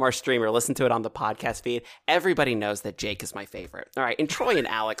of Saltmarsh stream or listened to it on the podcast feed, everybody knows that Jake is my favorite. All right, and Troy and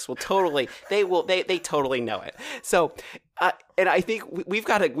Alex will totally, they totally know it. So, and I think we've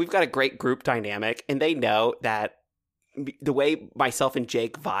got a great group dynamic, and they know that the way myself and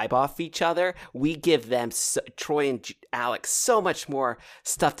Jake vibe off each other, we give them, Troy and Alex, so much more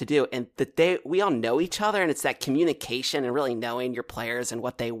stuff to do. And we all know each other, and it's that communication and really knowing your players and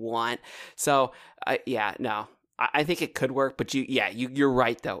what they want. So, I think it could work. But you're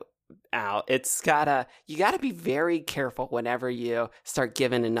right though, Al. You gotta be very careful whenever you start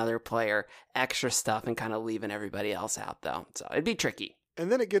giving another player extra stuff and kind of leaving everybody else out though. So it'd be tricky. And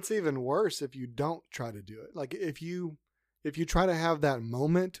then it gets even worse if you don't try to do it. Like if you try to have that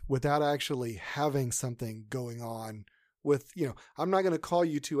moment without actually having something going on with, you know, I'm not going to call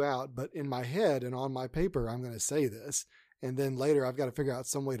you two out, but in my head and on my paper, I'm going to say this. And then later I've got to figure out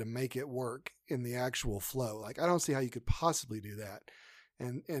some way to make it work in the actual flow. Like, I don't see how you could possibly do that.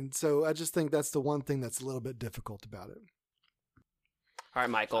 And so I just think that's the one thing that's a little bit difficult about it. All right,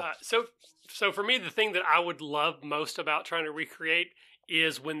 Michael. So for me, the thing that I would love most about trying to recreate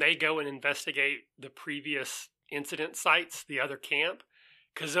is when they go and investigate the previous incident sites, the other camp,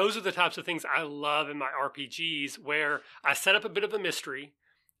 because those are the types of things I love in my RPGs, where I set up a bit of a mystery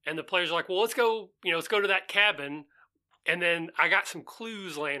and the players are like, well, let's go to that cabin. And then I got some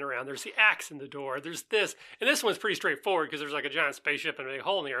clues laying around. There's the axe in the door. There's this. And this one's pretty straightforward because there's like a giant spaceship and a big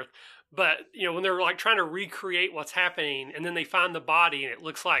hole in the earth. But, you know, when they're like trying to recreate what's happening and then they find the body and it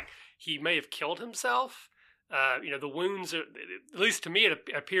looks like he may have killed himself. The wounds, at least to me, it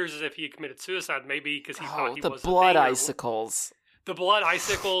appears as if he had committed suicide, maybe because he thought he was the blood icicles. The blood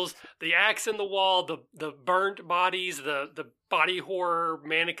icicles, the axe in the wall, the burnt bodies, the body horror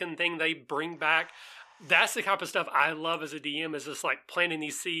mannequin thing they bring back. That's the type of stuff I love as a DM, is just like planting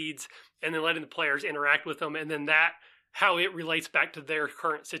these seeds and then letting the players interact with them. And then how it relates back to their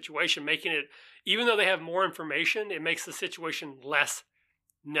current situation, making it, even though they have more information, it makes the situation less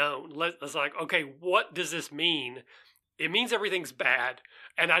known. It's like, okay, what does this mean? It means everything's bad.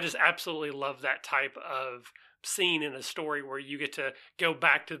 And I just absolutely love that type of scene in a story where you get to go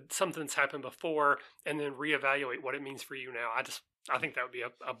back to something that's happened before and then reevaluate what it means for you now. I think that would be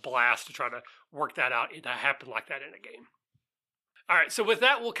a blast to try to work that out and to happen like that in a game. All right, so with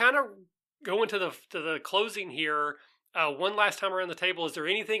that, we'll kind of go into the closing here. One last time around the table, is there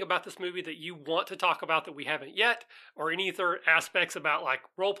anything about this movie that you want to talk about that we haven't yet, or any other aspects about like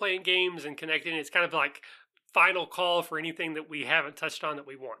role-playing games and connecting? It's kind of like final call for anything that we haven't touched on that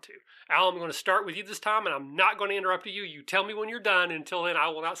we want to. Al, I'm going to start with you this time, and I'm not going to interrupt you. You tell me when you're done. Until then, I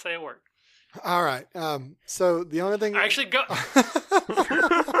will not say a word. All right. So the only thing... Actually, go...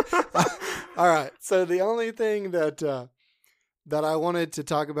 All right. So the only thing that I wanted to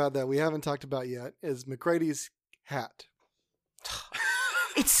talk about that we haven't talked about yet is McCready's hat.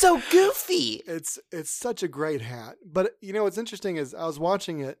 It's so goofy. It's such a great hat. But you know what's interesting is I was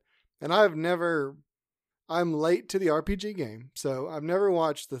watching it, and I'm late to the RPG game, so I've never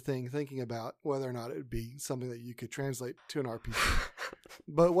watched the thing thinking about whether or not it would be something that you could translate to an RPG.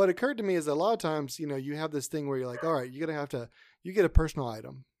 But what occurred to me is that a lot of times, you know, you have this thing where you're like, all right, you're going to you get a personal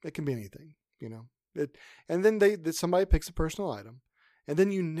item. It can be anything, you know. And then somebody picks a personal item, and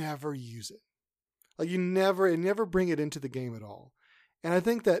then you never use it. Like you never bring it into the game at all. And I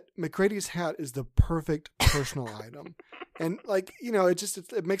think that McCready's hat is the perfect personal item. And like,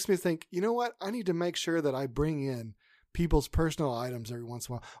 it makes me think, you know what? I need to make sure that I bring in people's personal items every once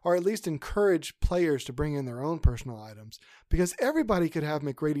in a while, or at least encourage players to bring in their own personal items, because everybody could have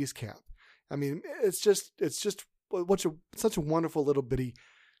McCready's cap. I mean, it's just such a wonderful little bitty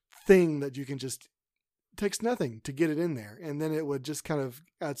thing that you can just, it takes nothing to get it in there. And then it would just kind of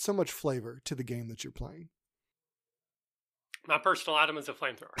add so much flavor to the game that you're playing. My personal item is a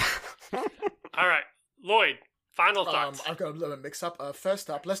flamethrower. All right, Lloyd, final thoughts. I've got a little mix up. First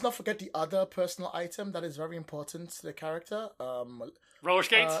up, let's not forget the other personal item that is very important to the character. Roller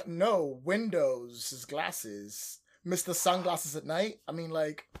skates? No, windows, his glasses, Mr. Sunglasses at Night. I mean,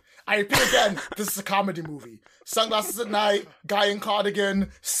 like, I repeat again, this is a comedy movie. Sunglasses at night, guy in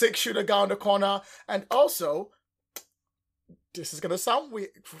cardigan, 6-shooter guy in the corner, and also, this is gonna sound weird,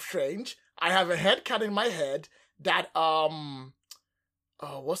 strange. I have a headcanon in my head that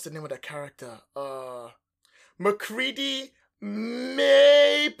what's the name of that character? McCready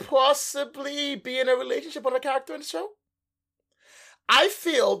may possibly be in a relationship with a character in the show. I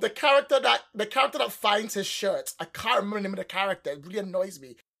feel the character that finds his shirts, I can't remember the name of the character, it really annoys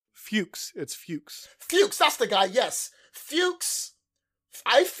me. Fuchs. It's Fuchs. Fuchs, that's the guy, yes. Fuchs.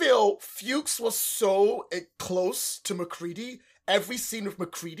 I feel Fuchs was so close to McCready. Every scene with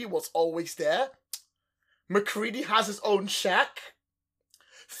McCready was always there. McCready has his own shack.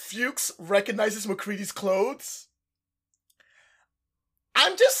 Fuchs recognizes McCready's clothes.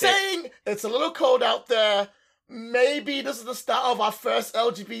 I'm just saying, it's a little cold out there. Maybe this is the start of our first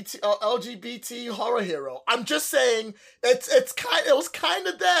LGBT horror hero. I'm just saying, it was kind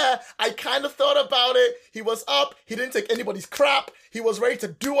of there. I kind of thought about it. He was up. He didn't take anybody's crap. He was ready to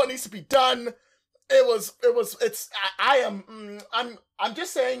do what needs to be done. I'm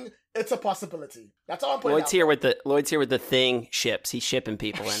just saying it's a possibility. That's all I'm putting Lloyd's here with the Thing ships. He's shipping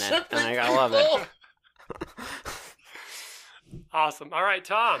people in it. And I love it. Awesome. All right,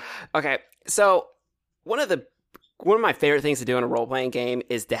 Tom. Okay, so one of my favorite things to do in a role-playing game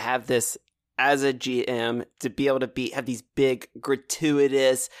is to have this, as a GM, to be able to have these big,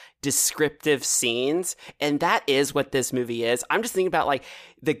 gratuitous, descriptive scenes, and that is what this movie is. I'm just thinking about, like,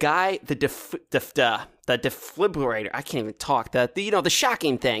 the guy, the defibrillator. I can't even talk. The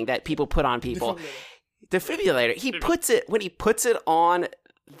shocking thing that people put on people. Defibrillator. He puts it on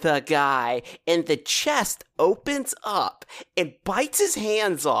the guy, and the chest opens up and bites his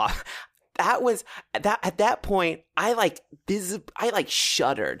hands off. At that point, I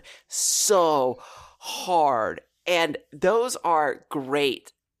shuddered so hard. And those are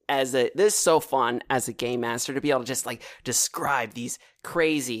great this is so fun as a game master to be able to just like describe these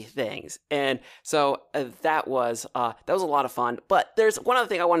crazy things. And so that was a lot of fun. But there's one other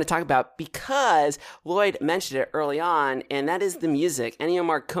thing I want to talk about, because Lloyd mentioned it early on, and that is the music. Ennio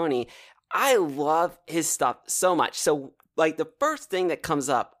Morricone. I love his stuff so much. So like the first thing that comes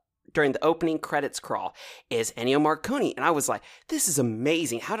up during the opening credits crawl is Ennio Morricone. And I was like, this is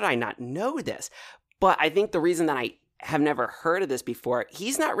amazing. How did I not know this? But I think the reason that I have never heard of this before,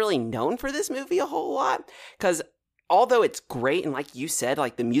 he's not really known for this movie a whole lot, because although it's great, and like you said,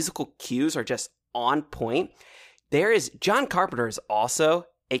 like the musical cues are just on point, John Carpenter is also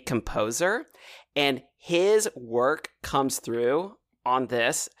a composer, and his work comes through on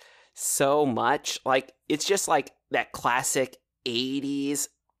this so much. Like, it's just like that classic 80s.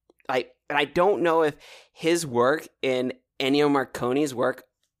 And I don't know if his work and Ennio Morricone's work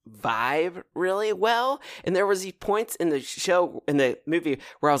vibe really well. And there was these points in the movie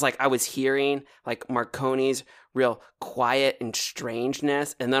where I was hearing like Morricone's real quiet and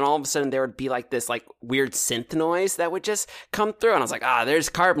strangeness, and then all of a sudden there would be like this like weird synth noise that would just come through, and I was like, there's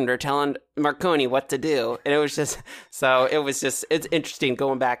Carpenter telling Morricone what to do. And it's interesting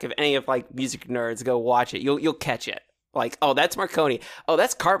going back. If any of like music nerds go watch it, you'll catch it. Like, oh, that's Morricone. Oh,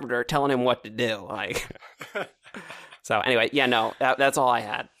 that's Carpenter telling him what to do. Like, so anyway, yeah, no, that's all I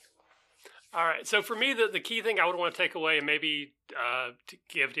had. All right. So for me, the key thing I would want to take away, and maybe to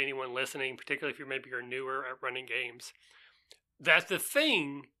give to anyone listening, particularly if you're newer at running games, that the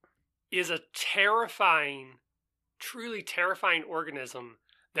Thing is a terrifying, truly terrifying organism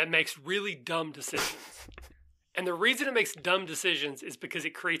that makes really dumb decisions. And the reason it makes dumb decisions is because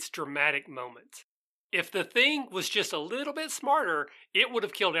it creates dramatic moments. If the Thing was just a little bit smarter, it would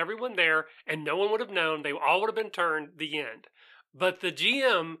have killed everyone there, and no one would have known. They all would have been turned. The end. But the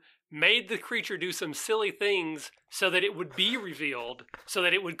GM made the creature do some silly things so that it would be revealed, so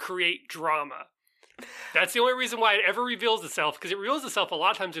that it would create drama. That's the only reason why it ever reveals itself, because it reveals itself a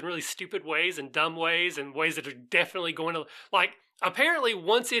lot of times in really stupid ways and dumb ways and ways that are definitely going to, like, apparently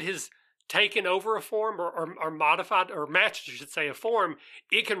once it has taken over a form or modified or matched, I should say, a form,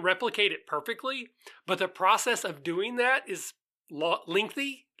 it can replicate it perfectly. But the process of doing that is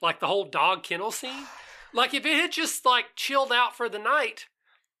lengthy, like the whole dog kennel scene. Like if it had just like chilled out for the night,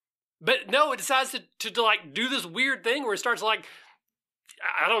 but no, it decides to like do this weird thing where it starts like,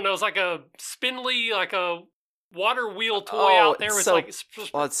 I don't know, it's like a spindly, like a water wheel toy out there. With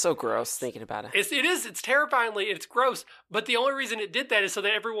it's so gross thinking about it. It's terrifyingly, it's gross. But the only reason it did that is so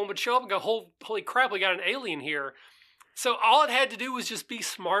that everyone would show up and go, holy crap, we got an alien here. So all it had to do was just be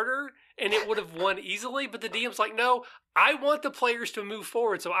smarter and it would have won easily. But the DM's like, no, I want the players to move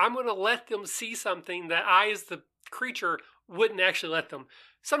forward. So I'm going to let them see something that I, as the creature, wouldn't actually let them.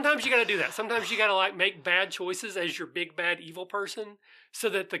 Sometimes you got to do that. Sometimes you got to like make bad choices as your big bad evil person so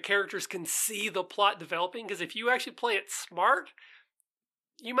that the characters can see the plot developing. Because if you actually play it smart,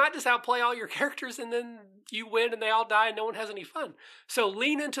 you might just outplay all your characters and then you win and they all die and no one has any fun. So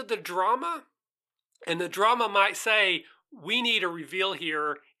lean into the drama, and the drama might say, we need a reveal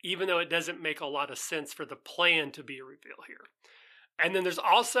here, even though it doesn't make a lot of sense for the plan to be a reveal here. And then there's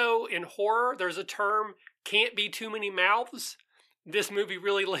also, in horror, there's a term, can't be too many mouths. This movie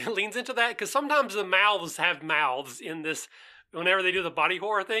really leans into that because sometimes the mouths have mouths in this, whenever they do the body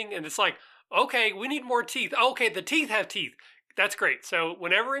horror thing. And it's like, okay, we need more teeth. Okay, the teeth have teeth. That's great. So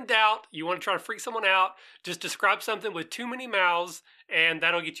whenever in doubt, you want to try to freak someone out, just describe something with too many mouths, and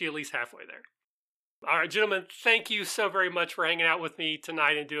that'll get you at least halfway there. All right, gentlemen, thank you so very much for hanging out with me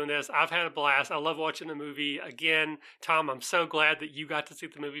tonight and doing this. I've had a blast. I love watching the movie. Again, Tom, I'm so glad that you got to see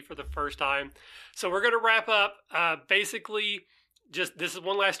the movie for the first time. So we're going to wrap up. Basically, just this is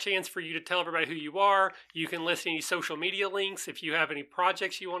one last chance for you to tell everybody who you are. You can list any social media links. If you have any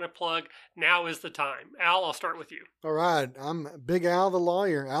projects you want to plug, now is the time. Al, I'll start with you. All right. I'm Big Al the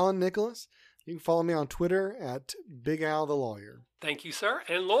Lawyer, Alan Nicholas. You can follow me on Twitter at Big Al the Lawyer. Thank you, sir.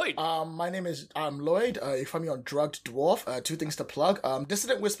 And Lloyd. My name is Lloyd. You can find me on Drugged Dwarf. Two things to plug.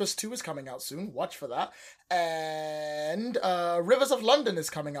 Dissident Whispers 2 is coming out soon. Watch for that. And Rivers of London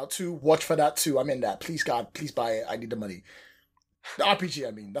is coming out too. Watch for that too. I'm in that. Please, God, please buy it. I need the money. The RPG,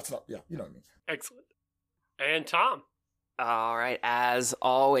 I mean. That's not, yeah, you know what I mean. Excellent. And Tom. All right. As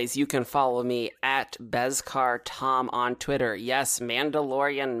always, you can follow me at BezcarTom on Twitter. Yes,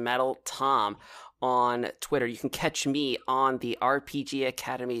 Mandalorian Metal Tom on Twitter. You can catch me on the RPG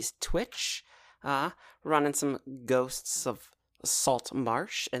Academy's Twitch, running some Ghosts of Salt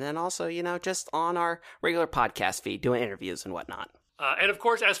Marsh, and then also, just on our regular podcast feed, doing interviews and whatnot. And of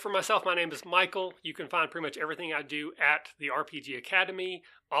course, as for myself, my name is Michael. You can find pretty much everything I do at the RPG Academy,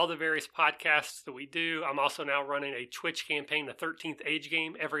 all the various podcasts that we do. I'm also now running a Twitch campaign, the 13th Age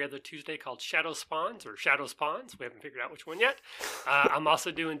game, every other Tuesday called Shadow Spawns or Shadow Spawns. We haven't figured out which one yet. I'm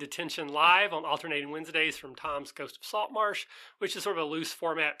also doing Detention Live on alternating Wednesdays from Tom's Ghost of Saltmarsh, which is sort of a loose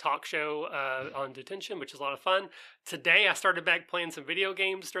format talk show on detention, which is a lot of fun. Today, I started back playing some video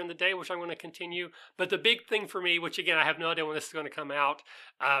games during the day, which I'm going to continue. But the big thing for me, which again, I have no idea when this is going to come out,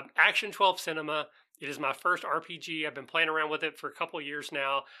 Action 12 Cinema. It is my first RPG. I've been playing around with it for a couple of years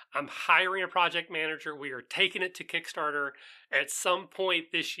now. I'm hiring a project manager. We are taking it to Kickstarter. At some point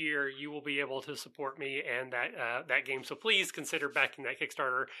this year, you will be able to support me and that game. So please consider backing that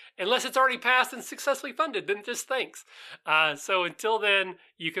Kickstarter. Unless it's already passed and successfully funded, then just thanks. So until then,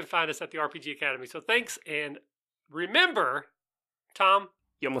 you can find us at the RPG Academy. So thanks, and remember, Tom.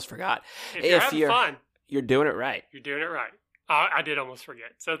 You almost forgot. If you're having fun, you're doing it right. You're doing it right. I did almost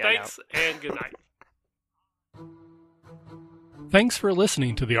forget. So thanks and good night. Thanks for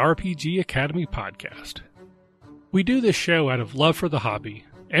listening to the RPG Academy podcast. We do this show out of love for the hobby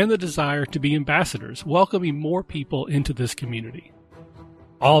and the desire to be ambassadors, welcoming more people into this community.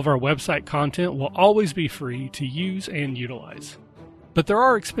 All of our website content will always be free to use and utilize. But there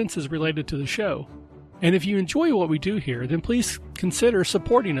are expenses related to the show, and if you enjoy what we do here, then please consider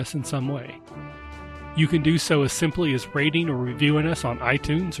supporting us in some way. You can do so as simply as rating or reviewing us on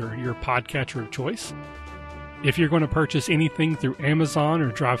iTunes or your podcatcher of choice. If you're going to purchase anything through Amazon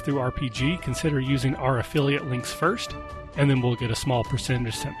or DriveThruRPG, consider using our affiliate links first, and then we'll get a small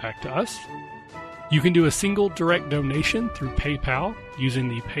percentage sent back to us. You can do a single direct donation through PayPal using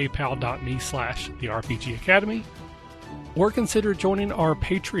the paypal.me/the RPG Academy, or consider joining our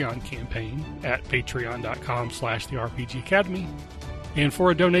Patreon campaign at patreon.com/the RPG Academy. And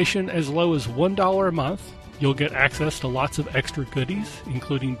for a donation as low as $1 a month, you'll get access to lots of extra goodies,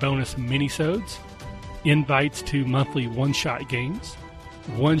 including bonus minisodes, invites to monthly one-shot games,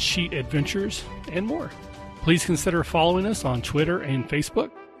 one-sheet adventures, and more. Please consider following us on Twitter and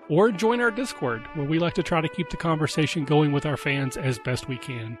Facebook, or join our Discord, where we like to try to keep the conversation going with our fans as best we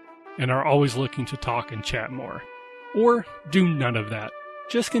can, and are always looking to talk and chat more. Or do none of that.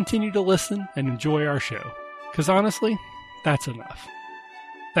 Just continue to listen and enjoy our show. Because honestly, that's enough.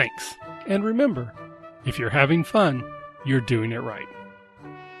 Thanks. And remember, if you're having fun, you're doing it right.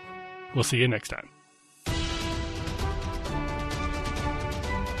 We'll see you next time.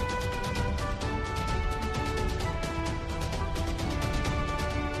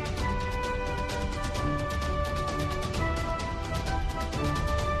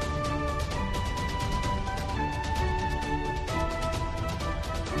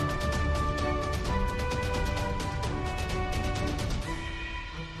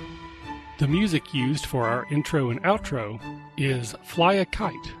 The music used for our intro and outro is Fly a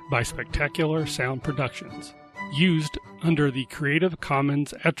Kite by Spectacular Sound Productions, used under the Creative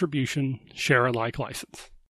Commons Attribution Share-alike license.